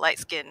 right? The light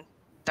skin,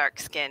 dark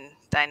skin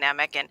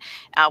dynamic. And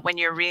when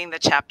you're reading the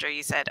chapter,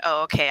 you said,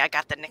 oh, okay, I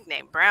got the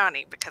nickname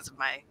Brownie because of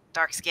my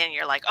dark skin.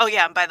 You're like, oh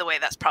yeah, and by the way,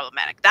 that's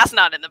problematic. That's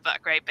not in the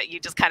book, right? But you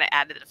just kind of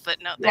added a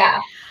footnote there.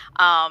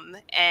 Yeah.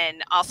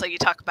 And also you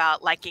talk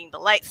about liking the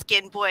light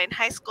skinned boy in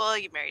high school.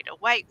 You married a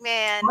white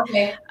man,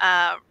 okay.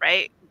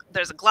 Right?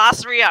 There's a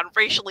glossary on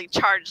racially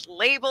charged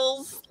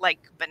labels like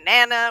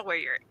banana, where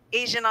you're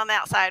Asian on the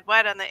outside,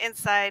 white on the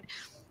inside.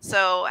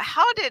 So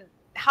how did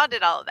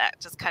all of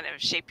that just kind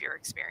of shape your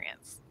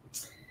experience?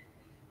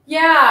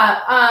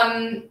 Yeah,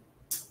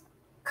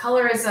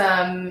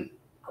 colorism.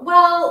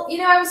 Well,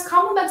 I was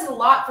complimented a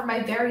lot for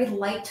my very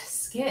light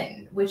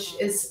skin, which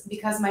is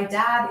because my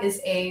dad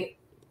is a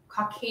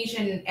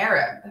Caucasian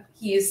Arab.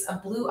 He's a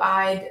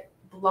blue-eyed,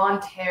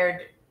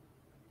 blonde-haired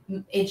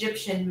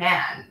Egyptian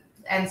man.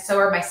 And so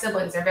are my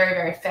siblings. They're very,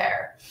 very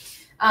fair.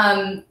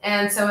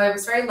 And so I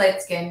was very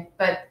light-skinned,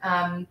 but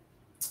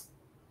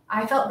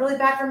I felt really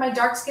bad for my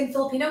dark-skinned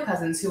Filipino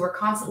cousins, who were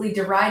constantly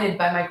derided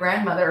by my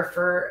grandmother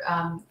for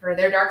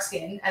their dark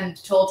skin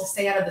and told to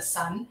stay out of the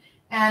sun.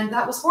 And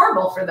that was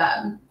horrible for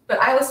them.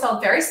 But I always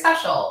felt very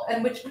special,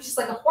 and which is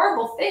like a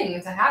horrible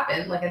thing to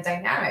happen, like a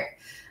dynamic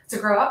to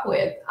grow up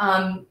with.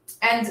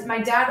 And my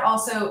dad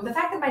also, the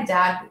fact that my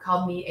dad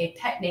called me a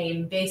pet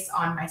name based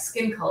on my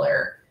skin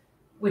color,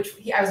 which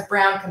I was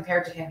brown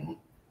compared to him,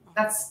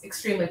 that's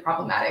extremely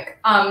problematic.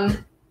 I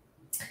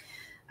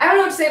don't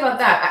know what to say about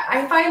that.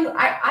 I find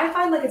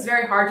like it's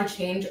very hard to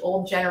change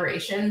old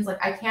generations.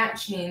 Like, I can't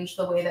change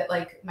the way that,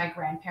 like, my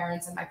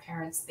grandparents and my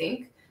parents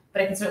think,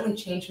 but I can certainly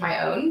change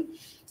my own.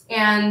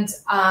 And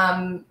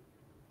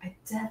I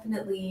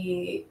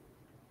definitely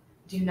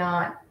do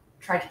not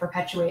try to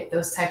perpetuate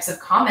those types of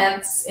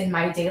comments in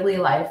my daily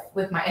life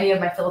with any of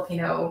my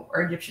Filipino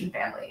or Egyptian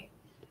family.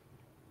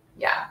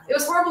 Yeah, it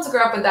was horrible to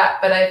grow up with that,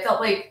 but I felt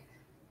like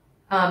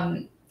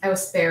I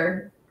was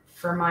spared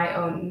for my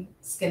own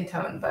skin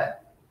tone, but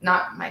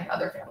not my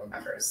other family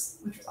members,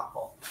 which was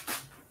awful.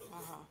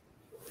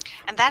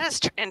 And that is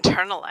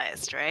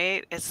internalized,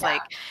 right? It's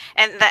like,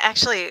 and that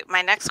actually,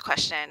 my next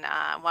question,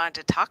 I wanted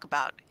to talk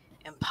about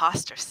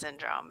imposter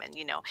syndrome, and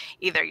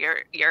either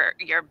you're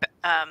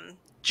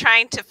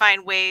trying to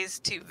find ways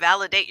to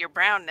validate your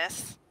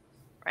brownness,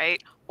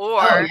 right?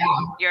 Or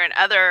you're in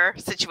other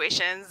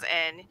situations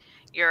and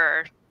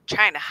you're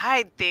trying to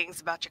hide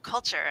things about your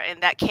culture,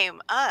 and that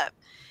came up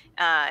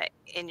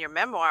in your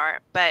memoir.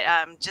 But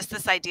just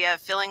this idea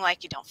of feeling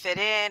like you don't fit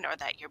in or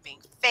that you're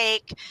being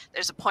fake.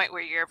 There's a point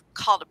where you're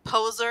called a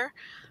poser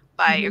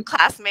by your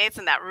classmates,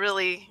 and that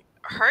really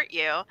hurt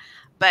you.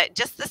 But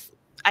just this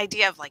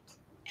idea of like,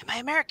 am I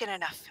American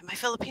enough? Am I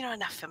Filipino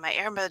enough? Am I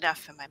Arab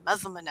enough? Am I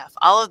Muslim enough?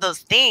 All of those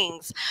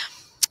things.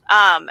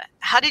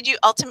 How did you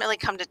ultimately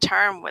come to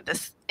terms with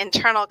this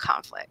internal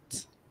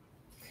conflict?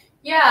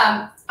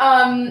 Yeah,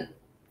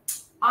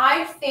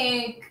 I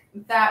think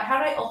that how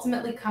did I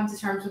ultimately come to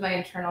terms with my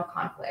internal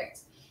conflict?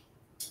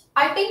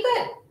 I think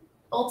that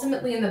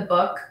ultimately in the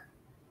book,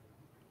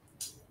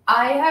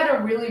 I had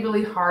a really,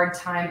 really hard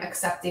time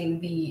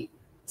accepting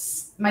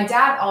my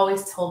dad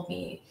always told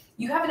me,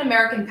 you have an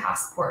American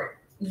passport.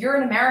 You're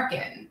an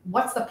American.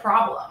 What's the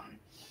problem?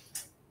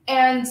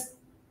 And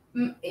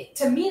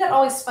to me, that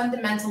always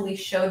fundamentally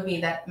showed me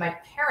that my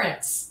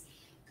parents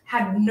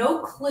had no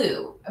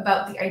clue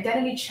about the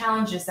identity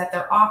challenges that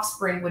their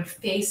offspring would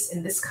face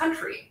in this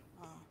country.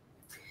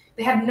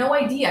 They had no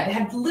idea. They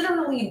had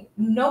literally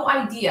no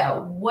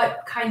idea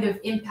what kind of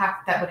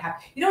impact that would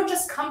have. You don't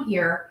just come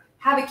here,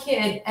 have a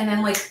kid, and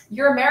then like,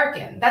 you're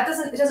American.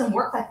 It doesn't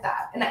work like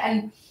that.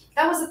 And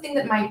that was the thing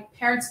that my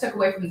parents took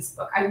away from this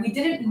book. We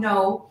didn't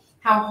know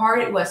how hard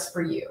it was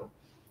for you.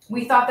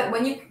 We thought that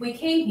when we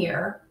came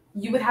here,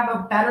 you would have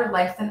a better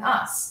life than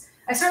us.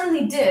 I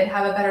certainly did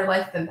have a better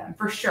life than them,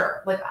 for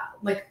sure.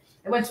 Like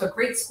I went to a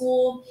great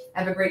school, I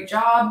have a great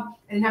job.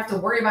 I didn't have to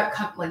worry about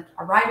like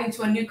arriving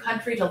to a new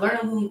country to learn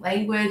a new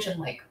language and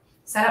like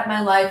set up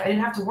my life. I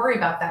didn't have to worry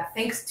about that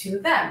thanks to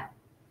them.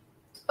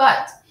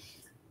 But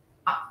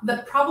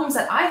the problems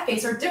that I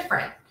face are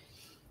different.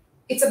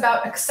 It's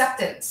about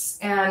acceptance,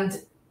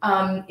 and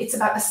it's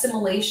about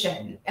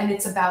assimilation, and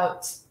it's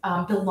about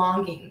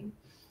belonging.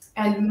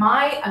 And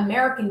my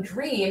American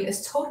dream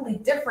is totally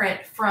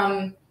different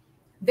from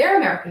their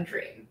American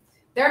dream.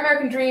 Their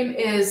American dream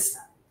is,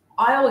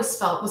 I always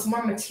felt, was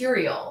more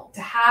material,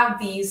 to have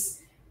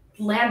these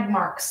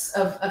landmarks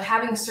of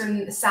having a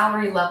certain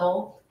salary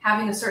level,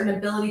 having a certain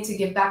ability to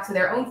give back to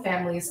their own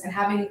families, and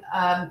having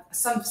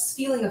some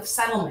feeling of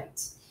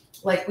settlement.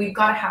 Like we've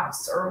got a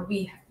house, or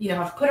we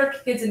have put our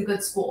kids in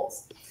good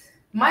schools.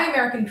 My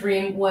American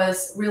dream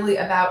was really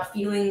about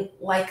feeling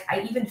like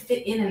I even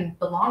fit in and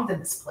belonged in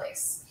this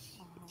place.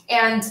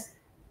 And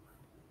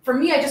for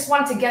me, I just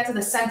wanted to get to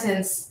the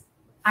sentence,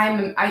 I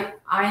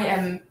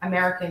am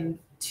American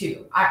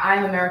too. I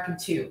am American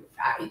too.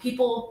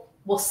 People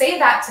will say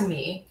that to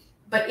me,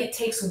 but it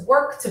takes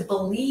work to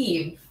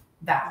believe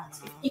that.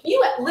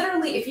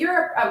 If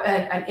you're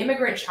an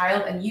immigrant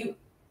child and you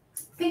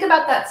think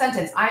about that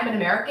sentence, I am an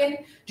American,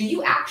 do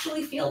you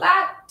actually feel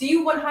that? Do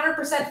you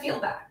 100% feel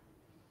that?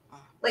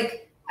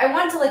 Like, I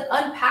wanted to like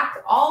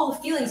unpack all the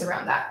feelings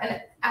around that.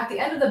 And at the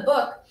end of the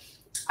book,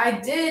 I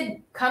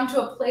did come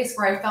to a place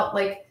where I felt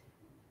like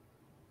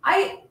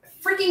I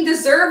freaking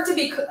deserve to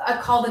be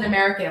called an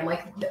American.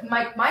 Like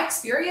my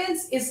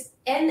experience is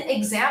an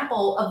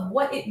example of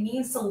what it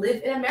means to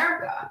live in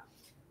America.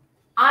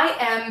 I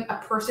am a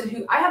person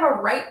who, I have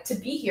a right to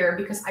be here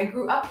because I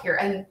grew up here.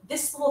 And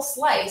this little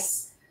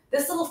slice,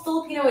 this little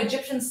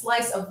Filipino-Egyptian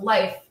slice of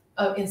life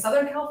in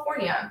Southern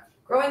California,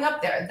 growing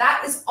up there,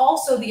 that is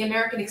also the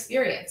American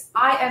experience.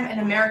 I am an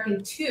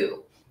American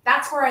too.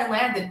 That's where I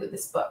landed with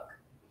this book.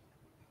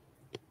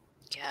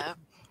 Yeah.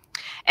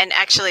 And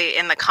actually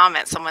in the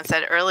comments, someone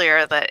said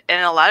earlier that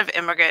in a lot of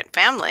immigrant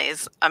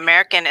families,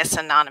 American is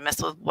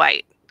synonymous with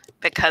white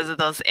because of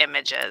those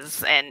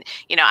images. And,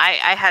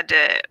 I had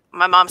to,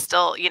 my mom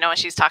still, when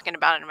she's talking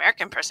about an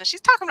American person,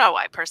 she's talking about a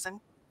white person.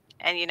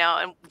 And,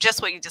 and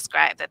just what you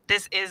described, that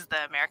this is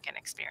the American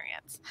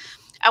experience.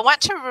 I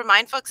want to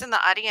remind folks in the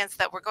audience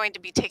that we're going to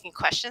be taking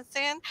questions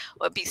soon.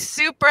 What would be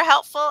super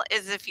helpful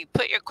is if you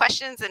put your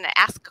questions in the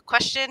ask a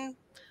question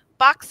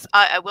box.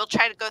 I will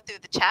try to go through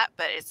the chat,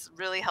 but it's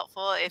really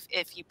helpful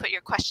if you put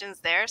your questions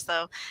there.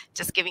 So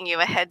just giving you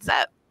a heads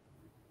up.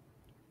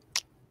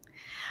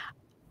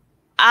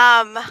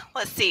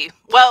 Let's see.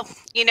 Well,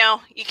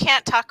 you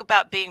can't talk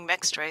about being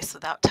mixed race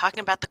without talking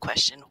about the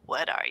question,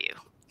 what are you?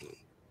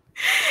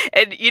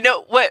 And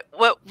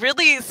what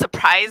really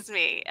surprised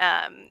me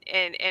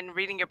in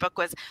reading your book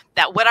was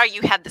that what are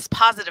you had this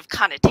positive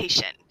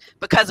connotation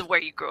because of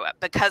where you grew up,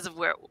 because of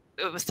where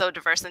it was so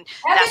diverse, and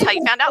that's how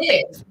you found out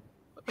things.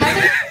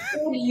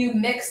 Heaven you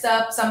mixed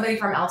up somebody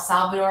from El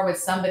Salvador with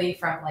somebody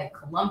from like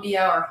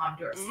Colombia or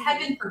Honduras.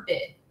 Heaven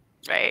forbid.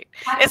 Right.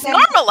 It's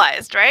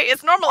normalized, right?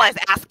 It's normalized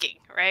asking,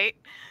 right?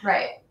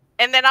 Right.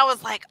 And then I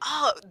was like,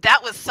 oh,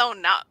 that was so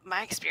not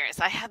my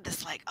experience. I had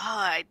this like,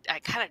 I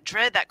kind of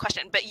dread that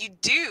question. But you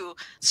do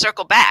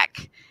circle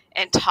back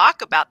and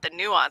talk about the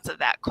nuance of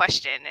that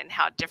question and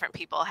how different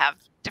people have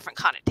different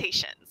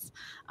connotations.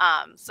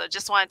 So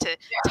just wanted to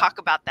talk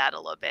about that a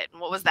little bit.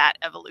 And what was that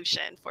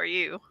evolution for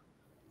you?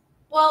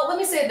 Well, let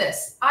me say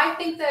this. I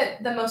think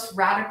that the most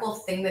radical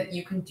thing that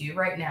you can do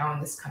right now in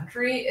this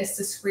country is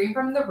to scream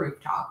from the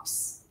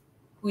rooftops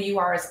who you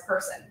are as a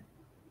person.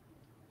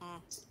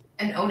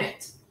 and own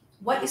it.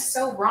 What is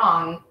so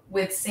wrong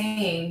with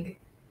saying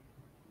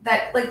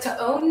that, like, to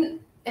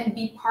own and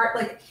be part,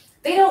 like,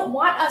 they don't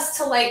want us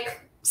to,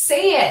 like,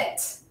 say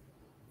it.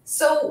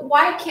 So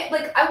why can't,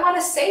 like, I want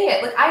to say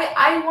it. Like,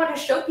 I want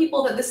to show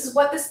people that this is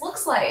what this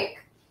looks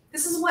like.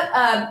 This is what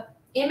a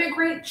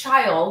immigrant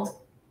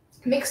child,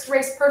 mixed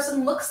race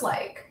person looks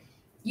like.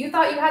 You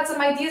thought you had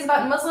some ideas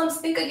about Muslims?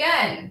 Think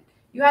again.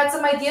 You had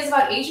some ideas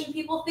about Asian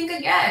people? Think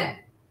again.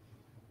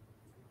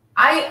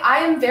 I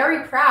am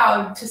very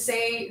proud to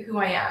say who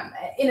I am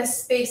in a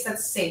space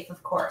that's safe,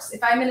 of course.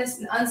 If I'm in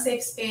an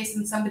unsafe space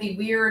and somebody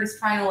weird is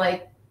trying to,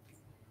 like,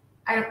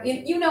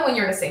 you know when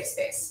you're in a safe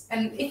space.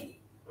 And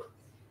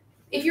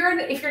if you're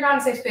not in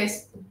a safe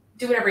space,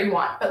 do whatever you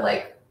want. But,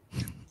 like,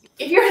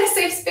 if you're in a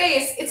safe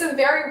space, it's a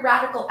very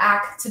radical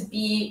act to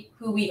be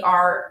who we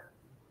are,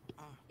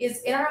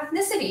 is in our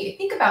ethnicity.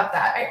 Think about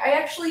that. I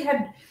actually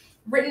had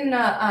written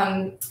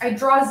I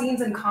draw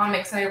zines and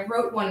comics, and I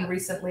wrote one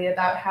recently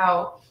about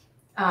how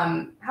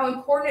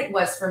important it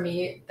was for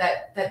me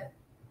that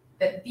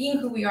being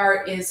who we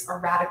are is a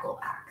radical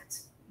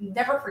act.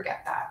 Never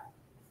forget that.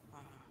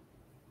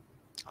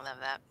 I love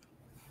that.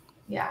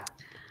 Yeah.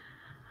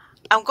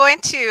 I'm going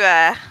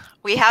to,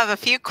 we have a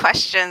few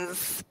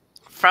questions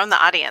from the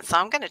audience, so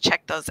I'm going to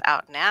check those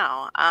out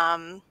now.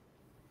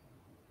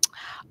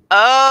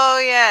 Oh,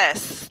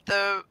 yes.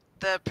 The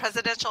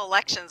presidential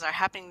elections are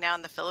happening now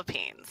in the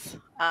Philippines.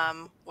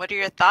 What are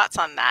your thoughts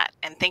on that?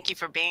 And thank you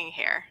for being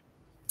here.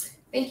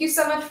 Thank you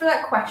so much for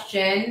that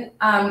question.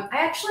 I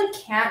actually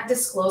can't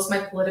disclose my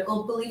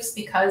political beliefs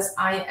because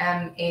I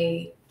am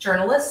a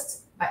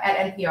journalist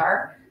at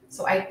NPR.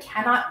 So I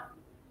cannot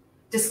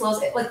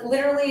disclose it. Like,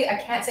 literally, I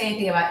can't say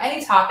anything about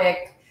any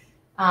topic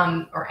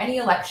or any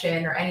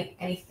election or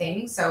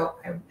anything. So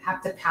I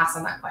have to pass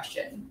on that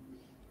question.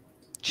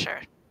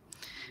 Sure.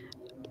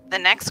 The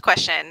next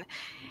question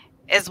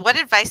is, what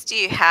advice do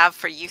you have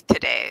for youth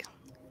today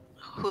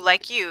who,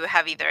 like you,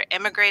 have either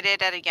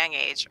immigrated at a young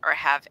age or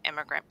have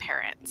immigrant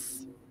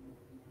parents?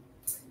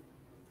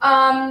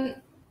 I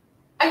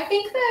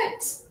think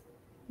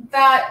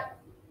that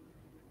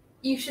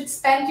you should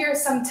spend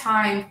some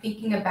time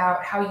thinking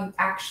about how you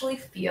actually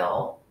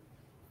feel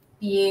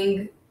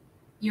being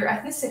your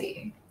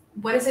ethnicity.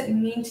 What does it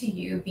mean to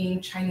you being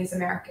Chinese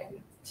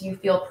American? Do you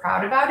feel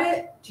proud about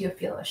it? Do you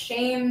feel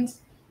ashamed?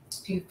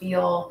 Do you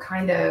feel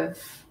kind of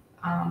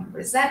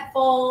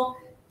resentful?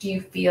 Do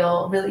you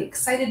feel really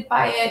excited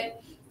by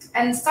it?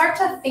 And start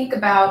to think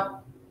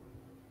about,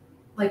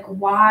 like,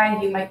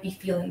 why you might be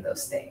feeling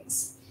those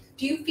things.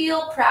 Do you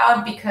feel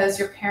proud because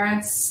your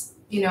parents,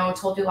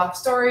 told you a lot of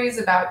stories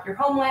about your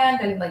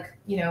homeland and, like,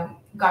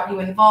 got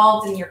you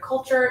involved in your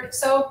culture? If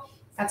so,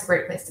 that's a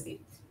great place to be.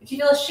 If you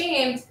feel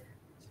ashamed,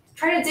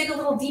 try to dig a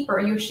little deeper.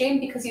 Are you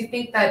ashamed because you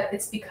think that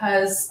it's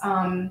because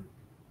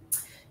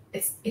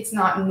it's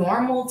not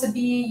normal to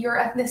be your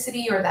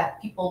ethnicity, or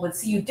that people would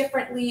see you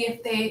differently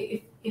if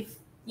they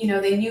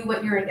knew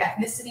what your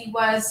ethnicity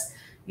was?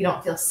 You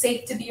don't feel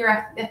safe to be your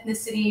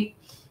ethnicity.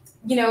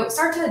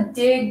 Start to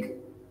dig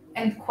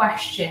and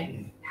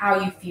question how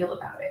you feel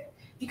about it.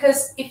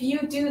 Because if you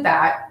do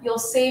that, you'll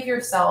save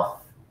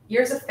yourself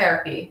years of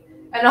therapy,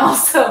 and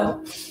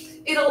also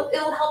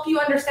it'll help you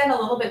understand a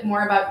little bit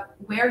more about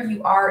where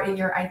you are in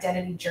your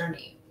identity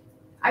journey.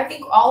 I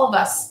think all of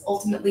us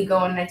ultimately go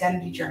on an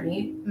identity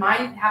journey.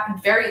 Mine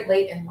happened very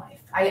late in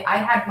life. I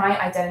had my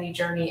identity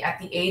journey at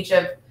the age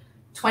of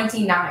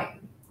 29.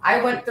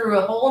 I went through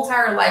a whole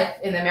entire life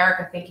in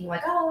America thinking,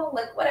 like, oh,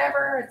 like,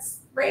 whatever,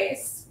 it's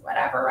race,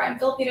 whatever, I'm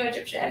Filipino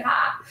Egyptian,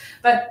 ha.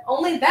 But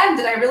only then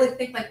did I really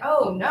think, like,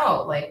 oh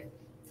no, like,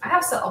 I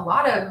have a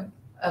lot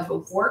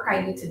of work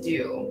I need to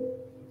do.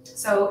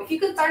 So if you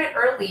could start it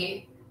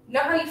early,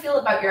 know how you feel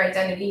about your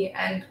identity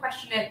and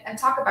question it and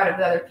talk about it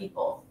with other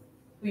people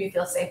who you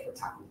feel safe with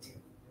talking to.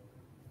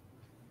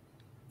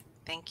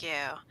 Thank you.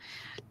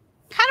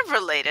 Kind of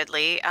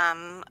relatedly,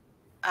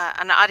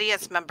 an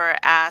audience member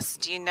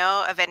asked, do you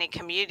know of any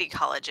community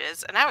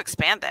colleges, and I'll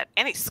expand that,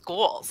 any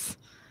schools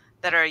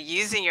that are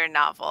using your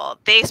novel?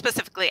 They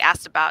specifically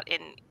asked about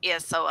in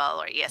ESOL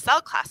or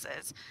ESL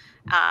classes,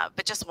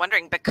 but just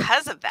wondering,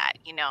 because of that,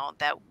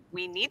 that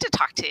we need to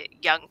talk to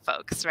young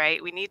folks,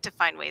 right? We need to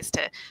find ways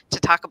to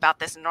talk about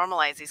this and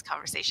normalize these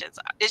conversations.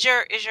 Is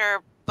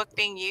your book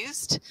being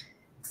used?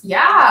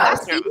 Yeah,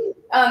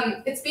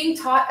 it's being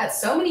taught at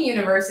so many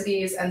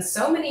universities and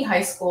so many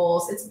high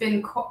schools. It's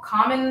been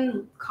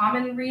common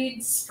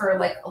reads for,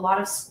 like, a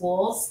lot of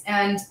schools,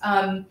 and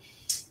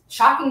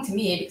shocking to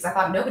me because I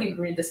thought nobody would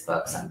read this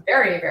book. So I'm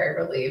very, very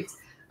relieved.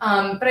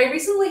 But I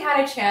recently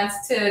had a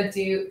chance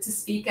to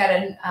speak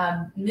at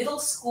a middle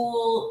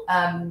school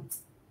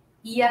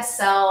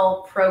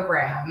ESL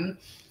program,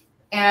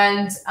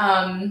 and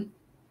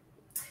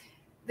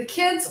the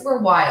kids were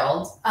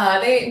wild.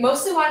 They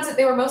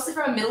were mostly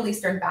from a Middle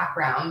Eastern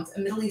background, a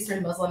Middle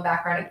Eastern Muslim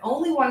background, and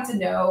only wanted to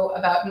know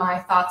about my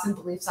thoughts and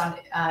beliefs on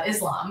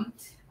Islam,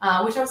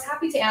 which I was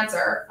happy to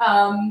answer.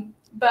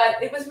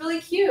 But it was really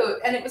cute,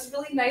 and it was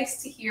really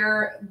nice to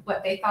hear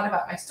what they thought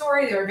about my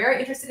story. They were very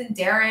interested in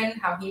Darren,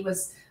 how he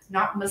was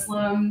not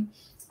Muslim.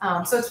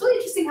 So it's really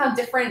interesting how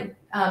different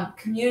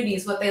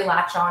communities, what they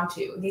latch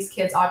onto. These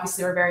kids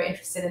obviously were very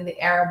interested in the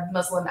Arab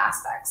Muslim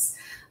aspects.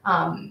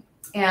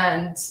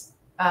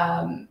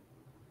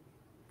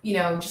 You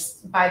know,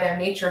 just by their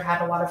nature,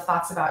 had a lot of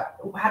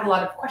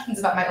questions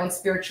about my own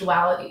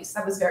spirituality. So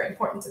that was very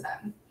important to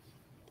them.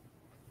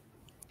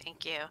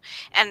 Thank you.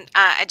 And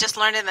I just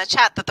learned in the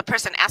chat that the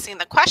person asking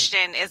the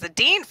question is a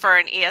dean for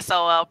an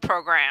ESOL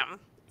program.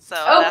 So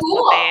that's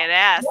cool. what they had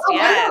asked.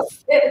 Yeah,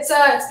 yes.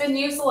 It's been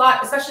used a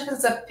lot, especially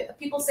because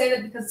people say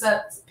that because it's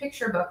a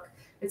picture book,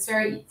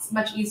 it's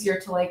much easier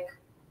to like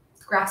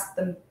grasp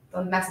the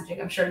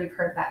messaging. I'm sure you've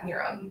heard that in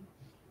your own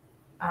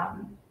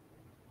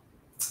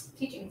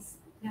teachings.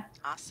 Yeah.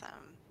 Awesome.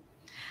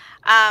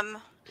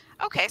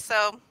 Okay,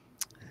 so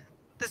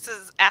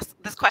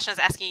this question is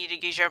asking you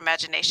to use your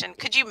imagination.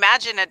 Could you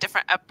imagine a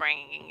different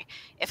upbringing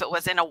if it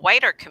was in a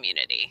whiter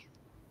community?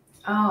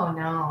 Oh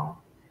no.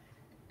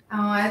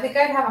 Oh, I think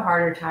I'd have a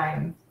harder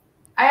time.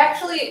 I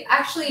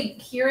actually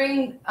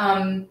hearing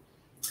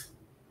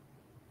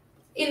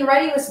in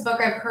writing this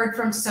book, I've heard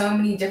from so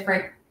many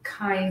different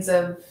kinds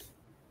of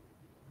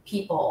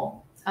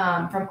people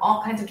from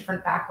all kinds of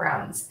different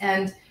backgrounds,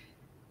 and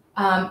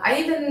I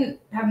even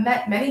have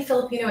met many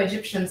Filipino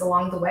Egyptians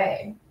along the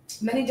way.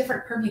 Many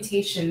different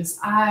permutations.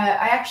 I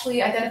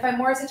actually identify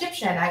more as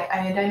Egyptian. I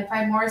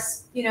identify more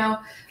as, you know,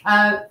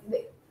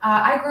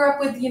 I grew up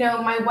with, you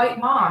know, my white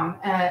mom,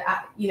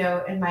 you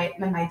know, and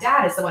my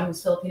dad is the one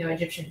who's Filipino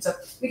Egyptian. So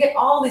we get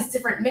all these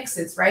different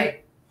mixes,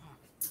 right?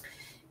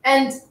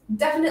 And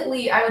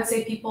definitely, I would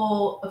say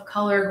people of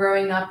color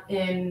growing up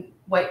in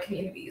white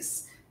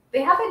communities,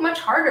 they have it much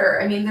harder.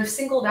 I mean, they're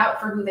singled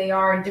out for who they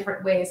are in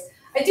different ways.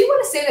 I do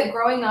want to say that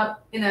growing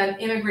up in an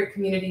immigrant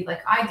community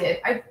like I did,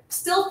 I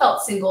still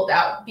felt singled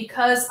out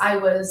because I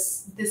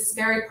was this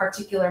very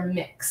particular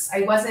mix.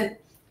 I wasn't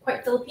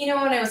quite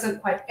Filipino and I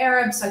wasn't quite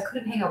Arab, so I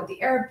couldn't hang out with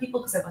the Arab people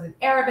because I wasn't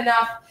Arab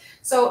enough.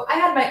 So I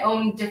had my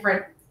own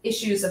different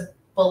issues of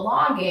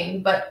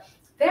belonging, but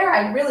there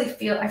I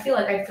feel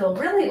like I feel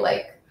really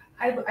like,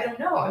 I don't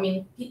know. I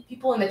mean,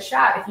 people in the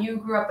chat, if you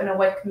grew up in a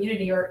white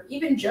community, or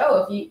even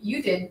Joe, if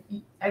you did,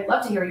 I'd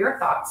love to hear your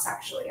thoughts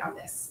actually on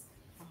this.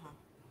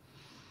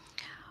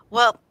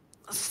 Well,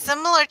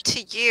 similar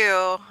to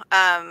you,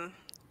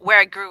 where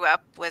I grew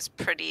up was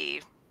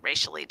pretty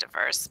racially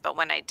diverse, but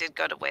when I did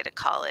go away to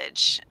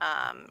college,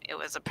 it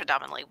was a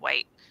predominantly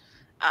white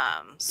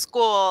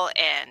school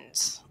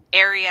and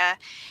area.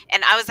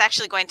 And I was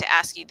actually going to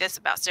ask you this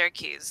about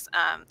Syracuse.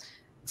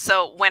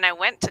 So when I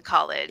went to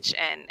college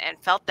and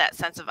felt that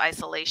sense of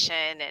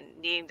isolation and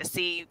needing to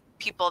see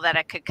people that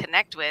I could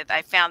connect with,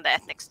 I found the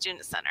Ethnic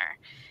Student Center.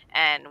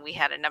 And we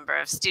had a number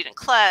of student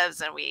clubs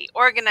and we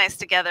organized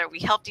together. We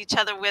helped each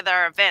other with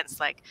our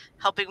events, like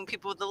helping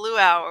people with the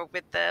luau or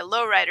with the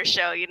lowrider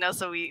show, you know,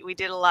 so we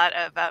did a lot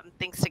of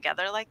things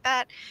together like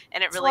that.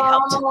 And it really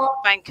helped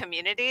find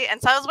community.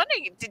 And so I was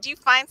wondering, did you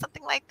find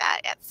something like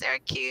that at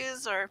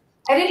Syracuse? Or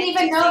I didn't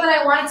even know that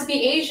I wanted to be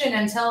Asian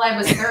until I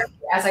was 30,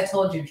 as I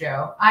told you,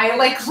 Joe. I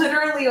like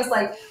literally was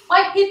like,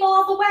 white people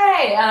all the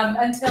way,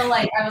 until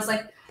like I was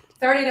like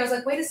 30 and I was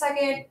like, wait a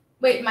second,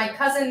 my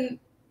cousin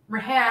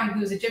Raham,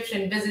 who's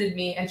Egyptian, visited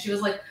me and she was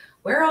like,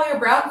 where are all your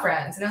brown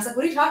friends? And I was like,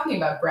 what are you talking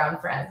about, brown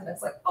friends? And I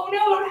was like, oh no,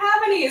 I don't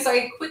have any. So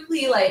I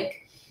quickly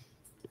like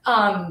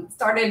I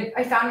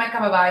found my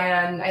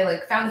kababayan. I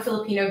like found the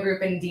Filipino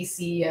group in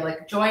DC. I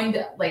like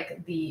joined like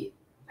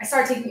I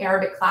started taking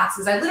Arabic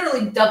classes. I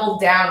literally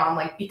doubled down on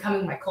like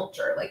becoming my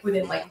culture like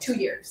within like 2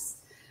 years.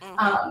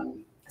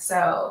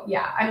 So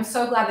yeah, I'm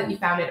so glad that you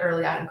found it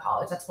early on in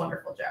college. That's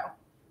wonderful, Joe.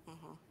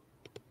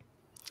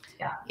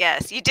 Yeah.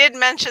 Yes, you did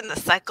mention the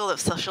cycle of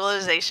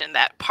socialization.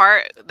 That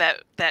part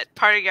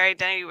of your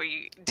identity where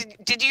you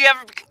did you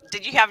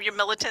have your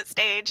militant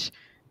stage?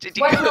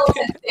 What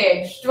militant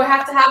stage? Do I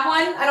have to have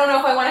one? I don't know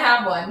if I want to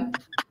have one.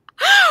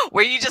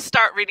 Where you just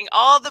start reading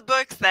all the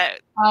books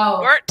that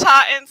weren't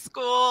taught in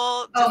school.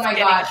 Oh my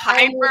God!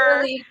 I'm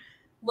literally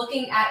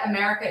looking at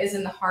 "America Is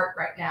in the Heart"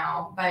 right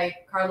now by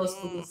Carlos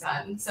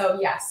Guzman. So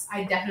yes,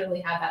 I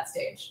definitely had that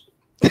stage.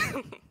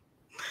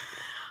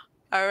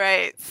 All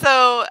right.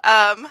 So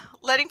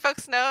letting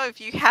folks know if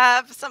you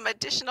have some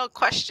additional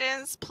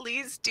questions,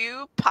 please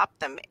do pop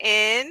them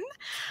in.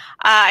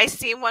 I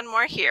see one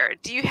more here.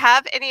 Do you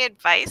have any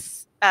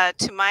advice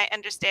to my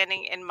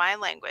understanding in my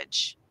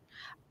language?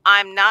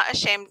 I'm not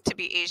ashamed to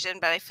be Asian,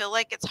 but I feel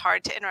like it's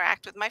hard to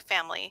interact with my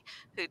family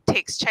who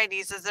takes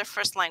Chinese as their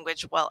first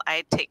language while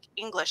I take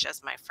English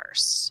as my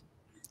first.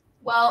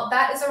 Well,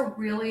 that is a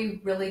really,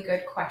 really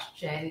good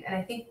question. And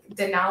I think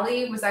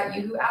Denali, was that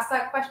you who asked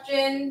that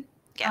question?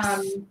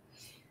 Yes.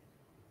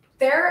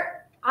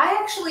 I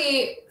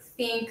actually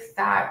think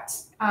that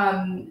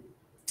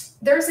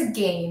there's a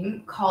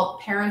game called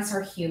Parents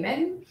Are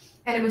Human,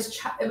 and it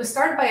was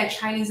started by a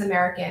Chinese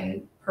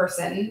American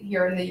person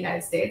here in the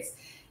United States,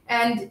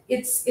 and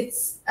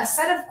it's a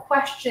set of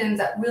questions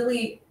that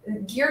really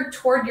geared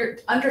toward your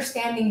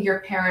understanding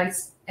your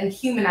parents and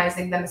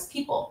humanizing them as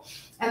people.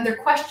 And they're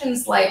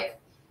questions like,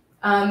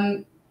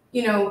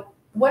 you know,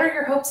 what are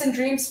your hopes and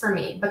dreams for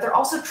me? But they're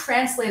also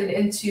translated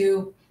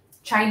into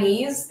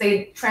Chinese,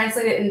 they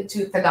translate it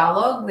into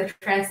Tagalog, they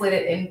translate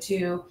it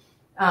into,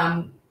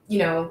 you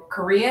know,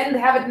 Korean. They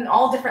have it in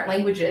all different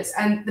languages.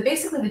 And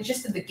basically the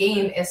gist of the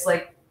game is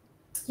like,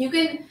 you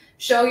can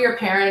show your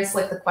parents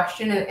like the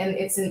question, and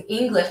it's in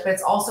English, but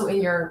it's also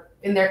in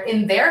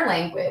their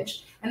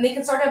language, and they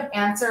can sort of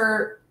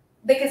answer.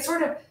 They can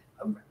sort of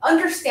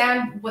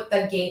understand what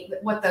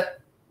the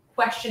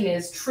question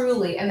is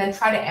truly, and then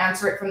try to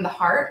answer it from the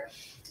heart.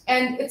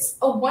 And it's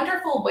a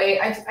wonderful way.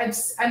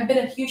 I've been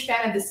a huge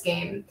fan of this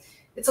game.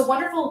 It's a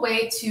wonderful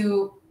way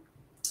to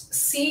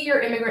see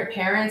your immigrant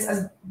parents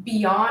as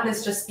beyond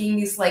as just being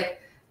these like,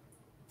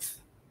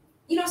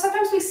 you know,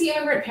 sometimes we see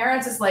immigrant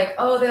parents as like,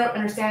 oh, they don't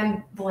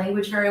understand the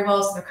language very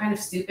well, so they're kind of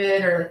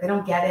stupid, or like they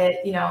don't get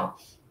it. You know,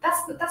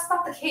 that's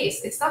not the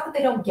case. It's not that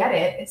they don't get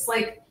it. It's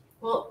like,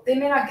 well, they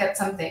may not get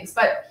some things,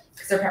 but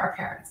because they're our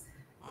parents.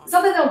 It's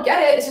not that they don't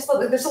get it. It's just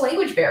like there's a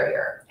language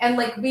barrier, and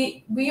like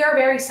we are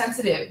very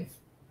sensitive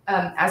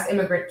as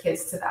immigrant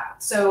kids to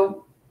that.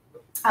 So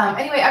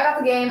anyway, I got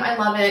the game. I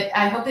love it.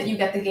 I hope that you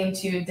get the game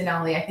too,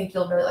 Denali. I think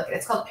you'll really like it.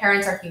 It's called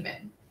Parents Are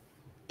Human.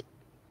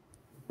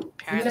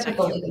 Parents Are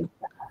Human.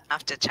 I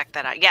have to check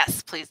that out.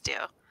 Yes, please do.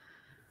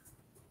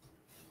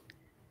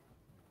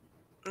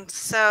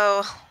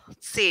 So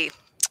let's see.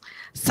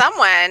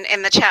 Someone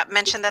in the chat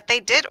mentioned that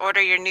they did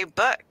order your new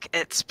book.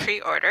 It's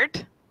pre-ordered.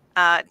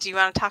 Do you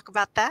want to talk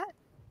about that?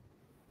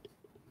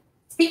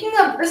 Speaking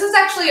of, this is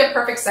actually a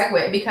perfect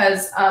segue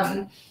because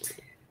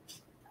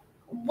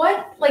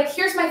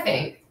here's my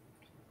thing.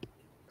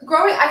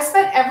 I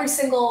spent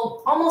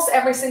almost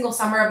every single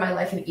summer of my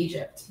life in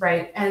Egypt,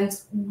 right? And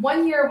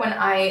one year when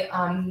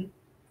I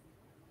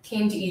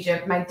came to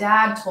Egypt, my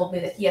dad told me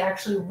that he had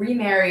actually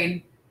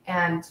remarried,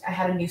 and I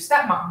had a new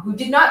stepmom who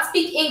did not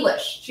speak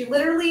English. She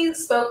literally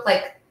spoke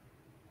like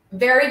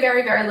very,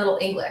 very, very little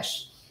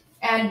English.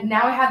 And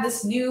now I had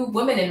this new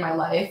woman in my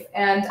life,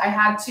 and I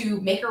had to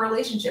make a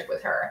relationship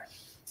with her.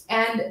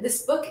 And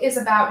this book is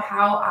about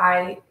how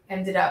I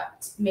ended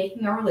up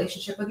making a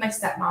relationship with my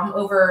stepmom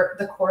over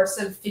the course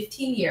of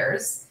 15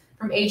 years,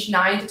 from age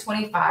 9 to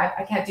 25.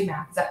 I can't do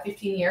math. Is that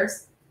 15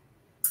 years?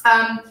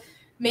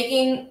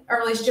 Making a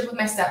relationship with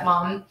my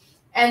stepmom,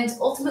 and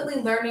ultimately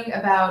learning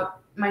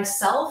about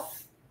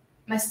myself,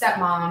 my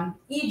stepmom,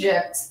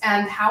 Egypt,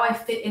 and how I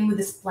fit in with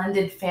this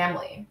blended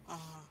family.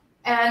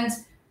 And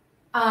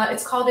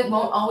it's called It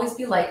Won't Always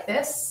Be Like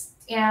This.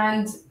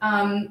 And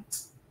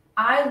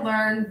I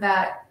learned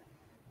that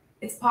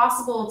it's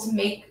possible to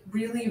make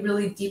really,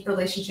 really deep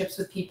relationships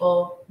with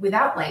people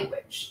without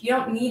language. You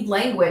don't need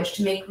language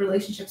to make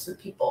relationships with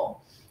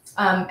people.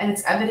 And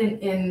it's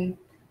evident in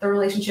the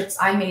relationships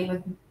I made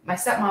with my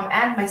stepmom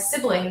and my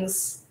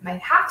siblings, my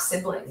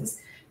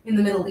half-siblings in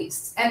the Middle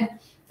East. And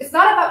it's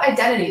not about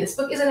identity. This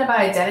book isn't about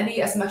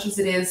identity as much as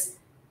it is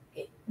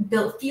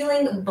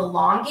feeling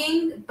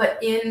belonging,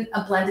 but in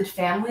a blended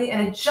family.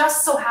 And it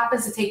just so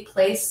happens to take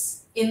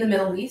place in the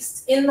Middle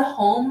East, in the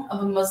home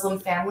of a Muslim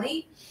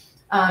family.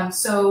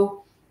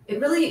 So it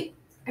really,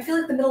 I feel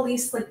like the Middle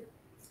East, like,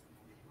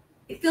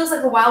 it feels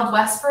like the Wild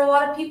West for a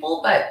lot of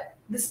people, but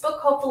this book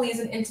hopefully is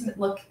an intimate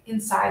look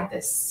inside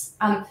this.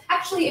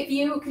 Actually, if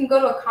you can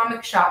go to a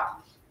comic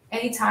shop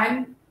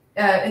anytime,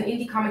 an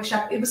indie comic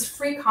shop, it was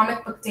free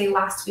comic book day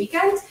last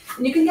weekend,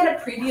 and you can get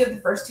a preview of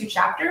the first 2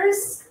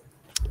 chapters.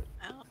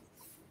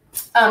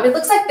 It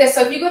looks like this.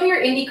 So if you go to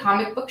your indie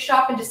comic book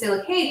shop and just say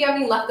like, hey, do you have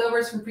any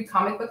leftovers from free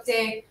comic book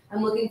day?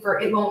 I'm looking for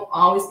It Won't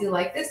Always Be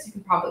Like This. You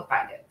can probably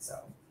find it. So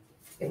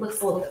it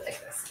looks a little bit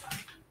like this.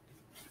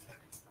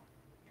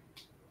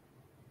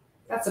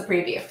 That's a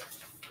preview.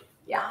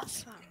 Yeah.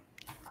 Awesome.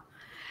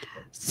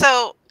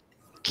 So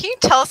can you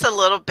tell us a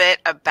little bit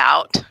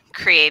about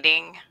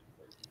creating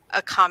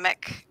a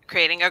comic,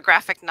 creating a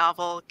graphic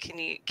novel? Can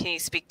you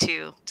speak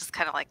to just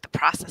kind of like the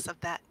process of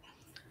that?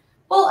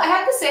 Well, I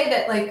have to say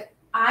that like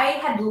I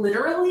had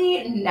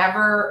literally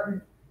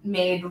never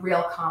made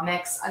real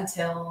comics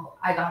until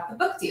I got the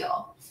book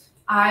deal.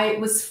 I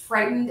was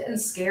frightened and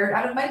scared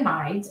out of my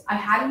mind.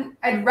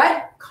 I'd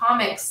read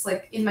comics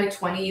like in my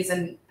 20s,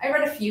 and I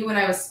read a few when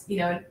I was,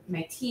 in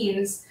my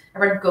teens. I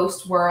read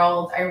Ghost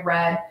World. I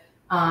read,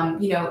 a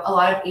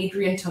lot of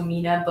Adrian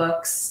Tomina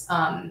books,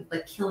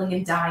 like Killing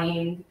and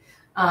Dying.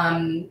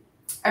 I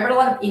read a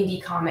lot of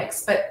indie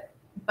comics, but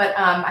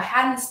I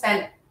hadn't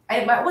spent.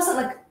 I wasn't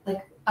like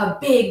a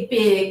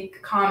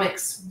big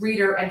comics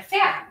reader and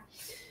fan.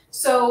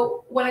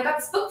 So when I got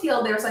this book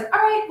deal, they was like, all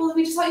right, well,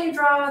 we just want you to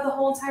draw the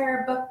whole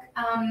entire book,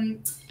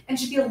 and it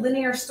should be a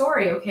linear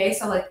story, okay?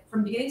 So like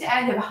from beginning to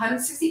end, you have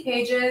 160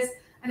 pages.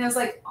 And I was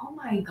like, oh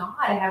my God,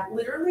 I have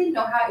literally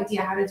no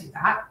idea how to do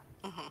that.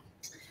 I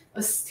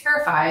was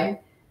terrified.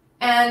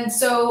 And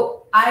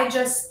so I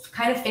just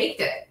kind of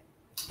faked it,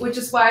 which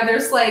is why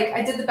there's like,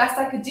 I did the best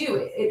I could do.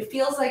 It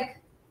feels like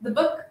the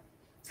book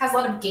has a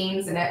lot of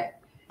games in it.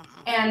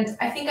 And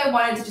I think I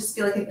wanted to just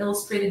feel like an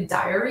illustrated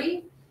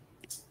diary.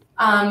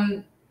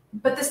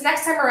 But this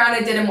next time around,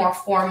 I did a more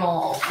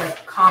formal,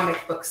 like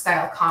comic book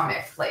style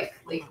comic, like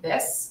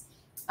this.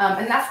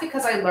 And that's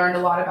because I learned a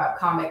lot about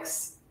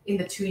comics in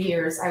the 2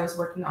 years I was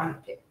working on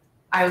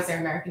I Was Their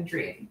American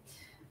Dream.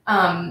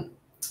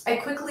 I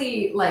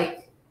quickly,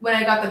 like, when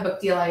I got the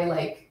book deal, I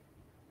like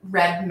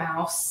read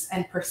Mouse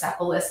and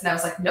Persepolis, and I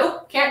was like,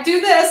 nope, can't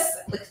do this.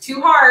 Like, too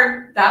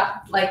hard.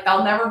 That, like,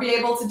 I'll never be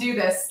able to do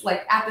this,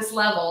 like, at this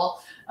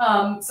level.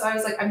 So I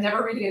was like, I'm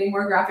never reading any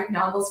more graphic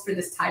novels for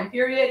this time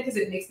period because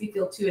it makes me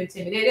feel too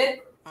intimidated.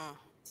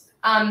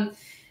 But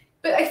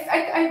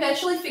I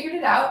eventually figured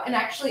it out, and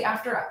actually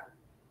after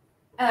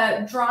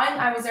drawing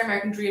I Was Their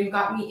American Dream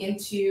got me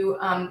into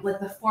like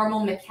the formal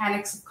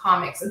mechanics of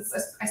comics.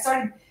 I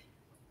started,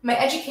 my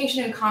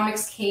education in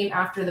comics came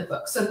after the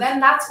book. So then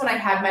that's when I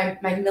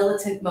had my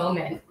militant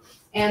moment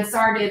and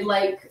started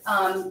like,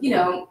 you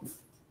know,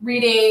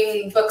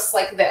 reading books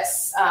like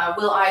this,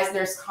 Will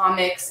Eisner's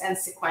comics and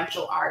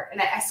sequential art.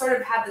 And I sort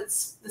of had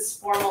this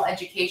formal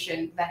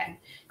education then,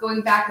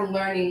 going back and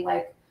learning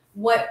like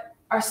what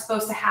are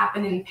supposed to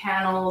happen in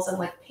panels and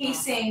like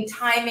pacing,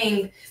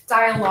 timing,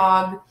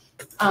 dialogue,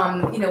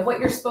 you know, what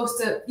you're supposed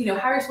to, you know,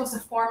 how you're supposed to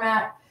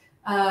format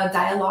a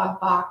dialogue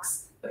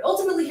box. But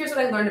ultimately, here's what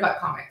I learned about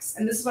comics,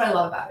 and this is what I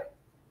love about it.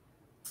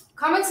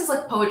 Comics is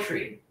like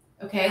poetry,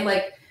 okay?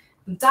 Like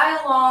the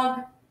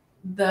dialogue,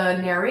 the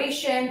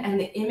narration, and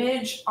the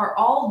image are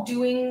all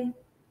doing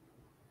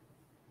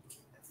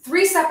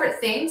three separate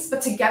things,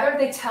 but together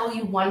they tell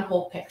you one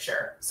whole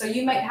picture. So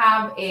you might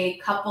have a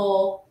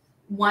couple,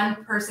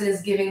 one person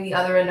is giving the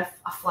other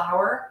a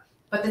flower,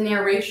 but the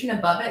narration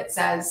above it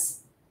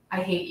says,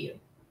 I hate you.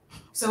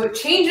 So it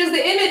changes the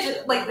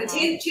image, like it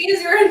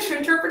changes your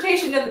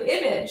interpretation of the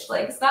image.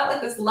 Like it's not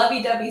like this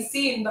lovey-dovey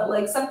scene, but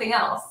like something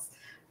else.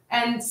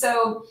 And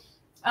so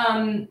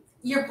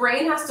your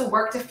brain has to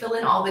work to fill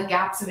in all the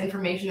gaps of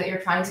information that you're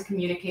trying to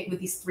communicate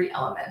with these three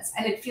elements.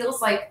 And it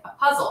feels like a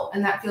puzzle,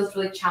 and that feels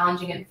really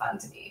challenging and fun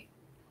to me.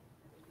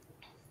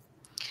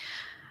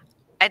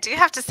 I do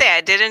have to say,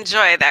 I did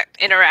enjoy that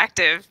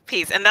interactive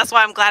piece. And that's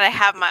why I'm glad I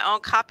have my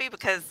own copy,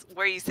 because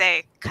where you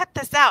say, cut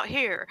this out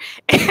here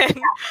and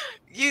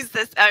use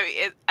this. I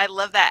mean, I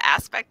love that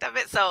aspect of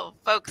it. So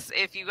folks,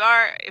 if you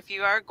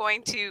are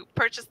going to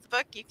purchase the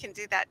book, you can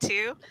do that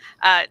too.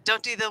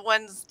 Don't do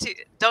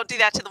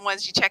that to the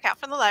ones you check out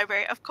from the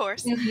library, of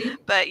course,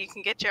 but you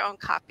can get your own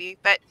copy.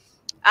 But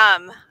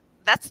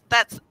that's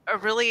a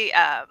really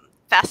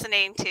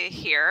fascinating to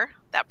hear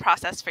that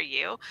process for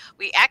you.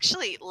 We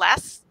actually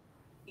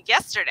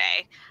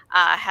yesterday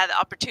had the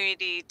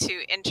opportunity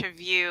to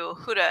interview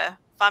Huda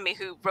Fahmy,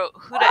 who wrote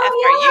Huda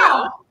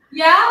FRU.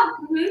 Yeah.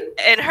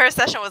 And her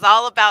session was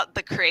all about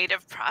the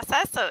creative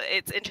process. So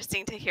it's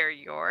interesting to hear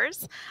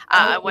yours.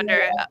 I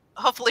wonder,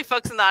 hopefully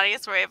folks in the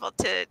audience were able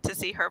to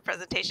see her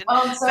presentation.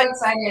 Oh, I'm so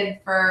excited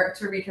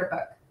to read her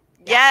book.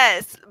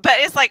 Yes. But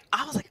it's like,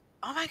 I was like,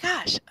 oh my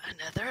gosh,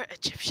 another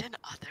Egyptian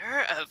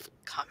author of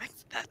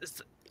comics. That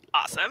is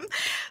awesome.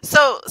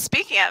 So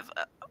speaking of,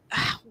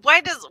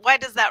 why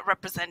does that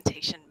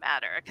representation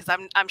matter? Because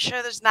I'm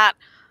sure there's not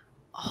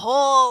a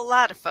whole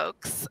lot of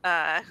folks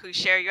who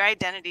share your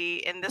identity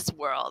in this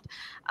world.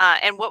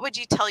 And what would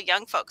you tell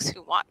young folks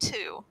who want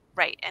to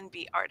write and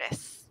be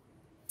artists?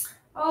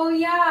 Oh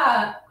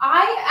yeah,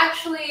 I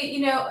actually,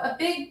 you know, a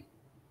big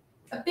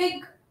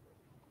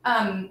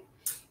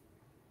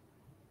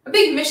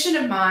mission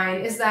of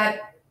mine is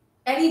that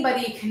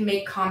anybody can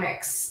make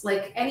comics.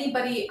 Like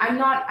anybody,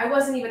 I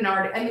wasn't even an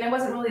artist. I mean, I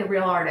wasn't really a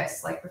real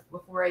artist, like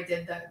before I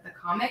did the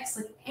comics.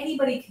 Like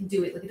anybody can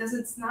do it. Like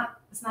it's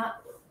not,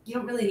 you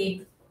don't really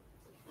need,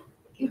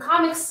 in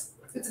comics,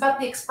 it's about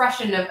the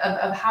expression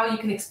of how you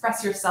can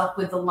express yourself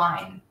with the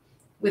line,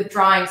 with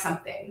drawing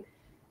something.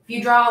 If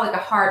you draw like a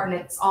heart and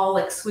it's all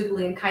like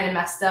squiggly and kind of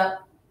messed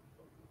up,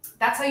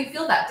 that's how you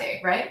feel that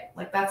day, right?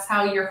 Like that's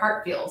how your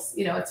heart feels.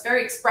 You know, it's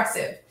very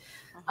expressive.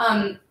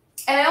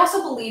 And I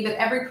also believe that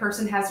every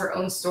person has their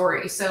own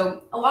story.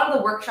 So a lot of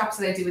the workshops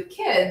that I do with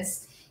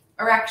kids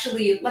are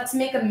actually, let's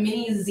make a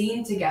mini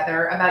zine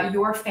together about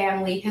your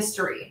family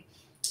history.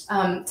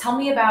 Tell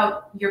me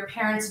about your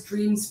parents'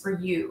 dreams for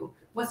you.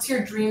 What's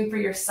your dream for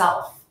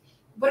yourself?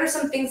 What are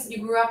some things that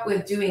you grew up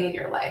with doing in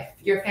your life?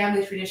 Your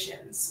family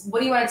traditions.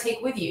 What do you want to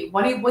take with you?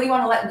 What do you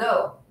want to let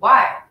go?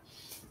 Why?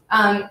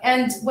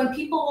 And when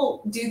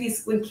kids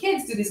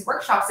do these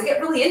workshops, they get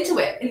really into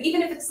it. And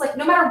even if it's like,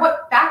 no matter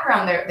what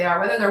background they are,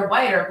 whether they're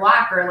white or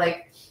black or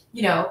like,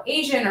 you know,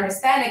 Asian or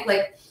Hispanic,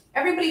 like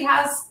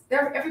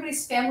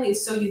everybody's family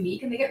is so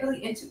unique and they get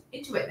really into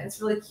it. And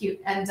it's really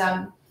cute. And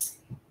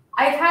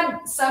I've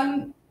had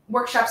some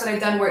workshops that I've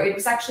done where it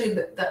was actually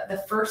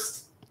the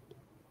first,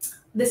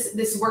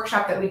 this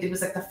workshop that we did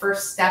was like the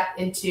first step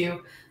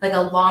into like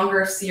a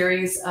longer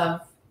series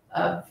of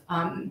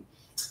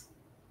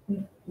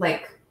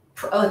like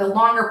a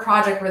longer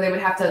project where they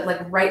would have to like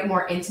write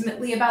more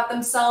intimately about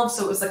themselves.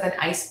 So it was like an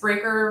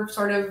icebreaker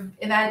sort of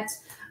event.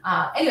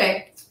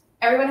 Anyway,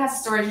 everyone has a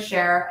story to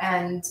share,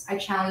 and I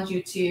challenge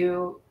you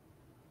to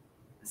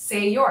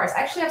say yours.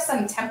 I actually have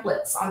some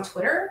templates on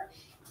Twitter.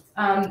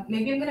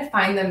 Maybe I'm going to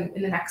find them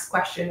in the next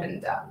question,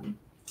 and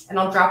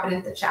I'll drop it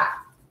into the chat.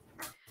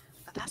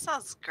 That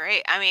sounds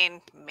great. I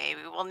mean,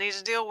 maybe we'll need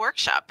to do a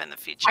workshop in the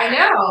future. I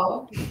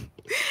know.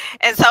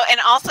 And so, and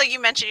also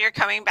you mentioned you're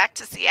coming back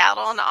to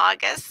Seattle in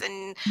August.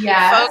 And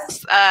Yes.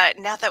 folks,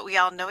 now that we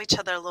all know each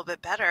other a little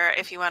bit better,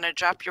 if you want to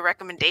drop your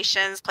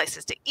recommendations,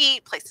 places to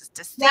eat, places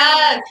to see,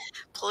 Yes.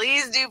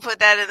 please do put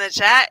that in the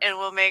chat and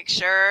we'll make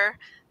sure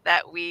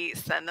that we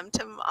send them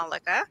to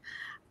Malaka.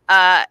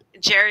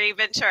 Jerry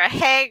Ventura,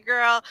 hey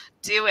girl,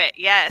 do it.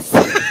 Yes.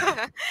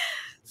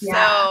 Yeah.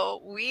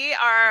 So we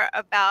are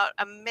about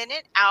a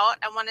minute out.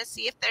 I want to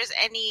see if there's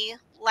any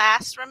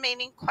last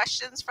remaining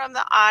questions from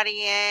the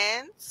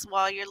audience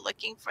while you're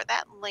looking for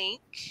that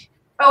link.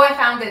 Oh, I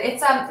found it.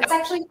 It's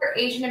actually for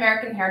Asian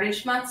American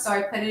Heritage Month, so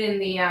I put it in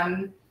the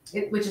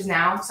which is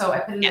now. So I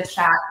put it in the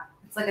chat.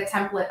 It's like a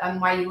template on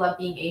why you love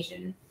being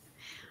Asian.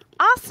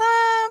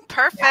 Awesome.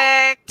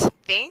 Perfect. Yeah.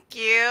 Thank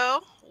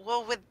you.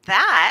 Well, with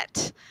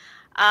that,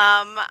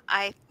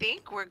 I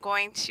think we're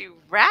going to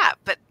wrap,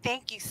 but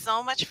thank you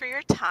so much for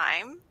your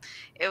time.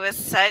 It was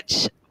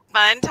such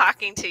fun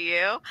talking to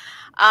you.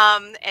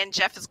 And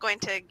Jeff is going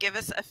to give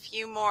us a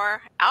few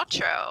more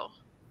outro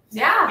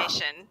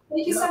information.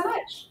 Thank you so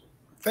much.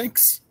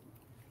 Thanks.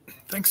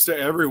 Thanks to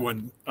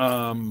everyone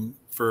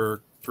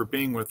for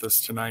being with us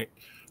tonight.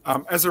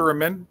 As a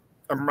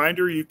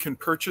reminder, you can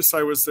purchase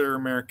I Was There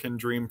American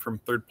Dream from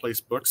Third Place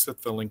Books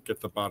at the link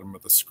at the bottom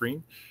of the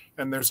screen.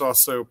 And there's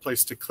also a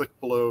place to click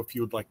below if you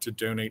would like to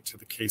donate to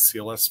the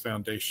KCLS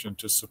Foundation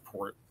to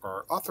support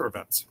our author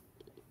events.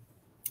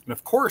 And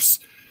of course,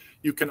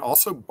 you can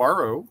also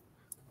borrow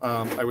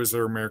I Was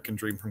There American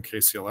Dream from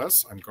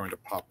KCLS. I'm going to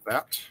pop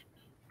that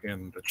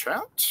in the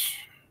chat.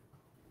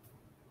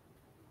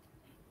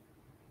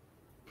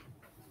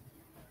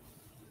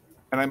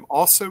 And I'm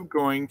also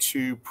going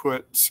to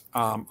put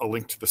a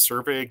link to the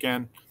survey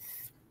again.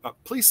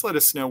 Please let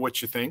us know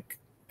what you think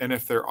and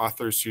if there are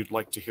authors you'd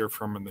like to hear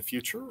from in the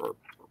future or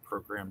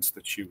programs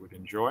that you would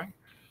enjoy.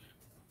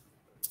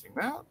 Listing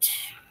that.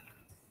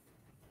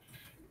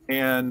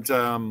 And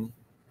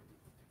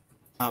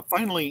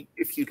finally,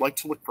 if you'd like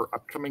to look for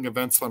upcoming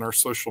events on our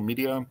social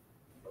media,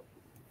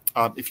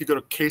 if you go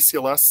to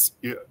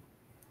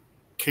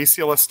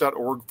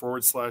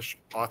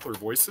kcls.org/author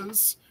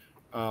voices,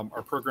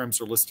 our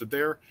programs are listed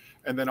there,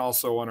 and then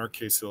also on our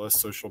KCLS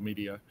social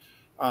media.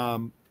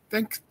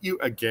 Thank you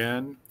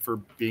again for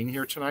being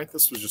here tonight.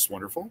 This was just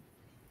wonderful.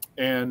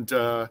 And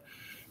I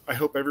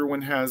hope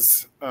everyone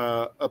has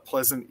a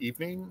pleasant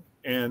evening.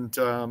 And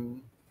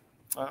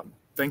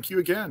thank you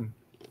again.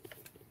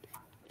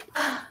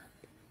 Thank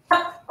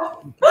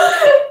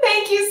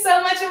you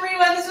so much,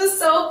 everyone. This was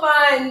so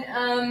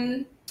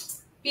fun.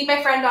 Be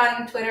my friend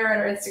on Twitter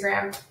or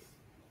Instagram.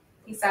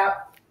 Peace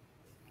out.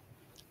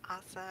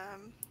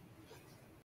 Awesome.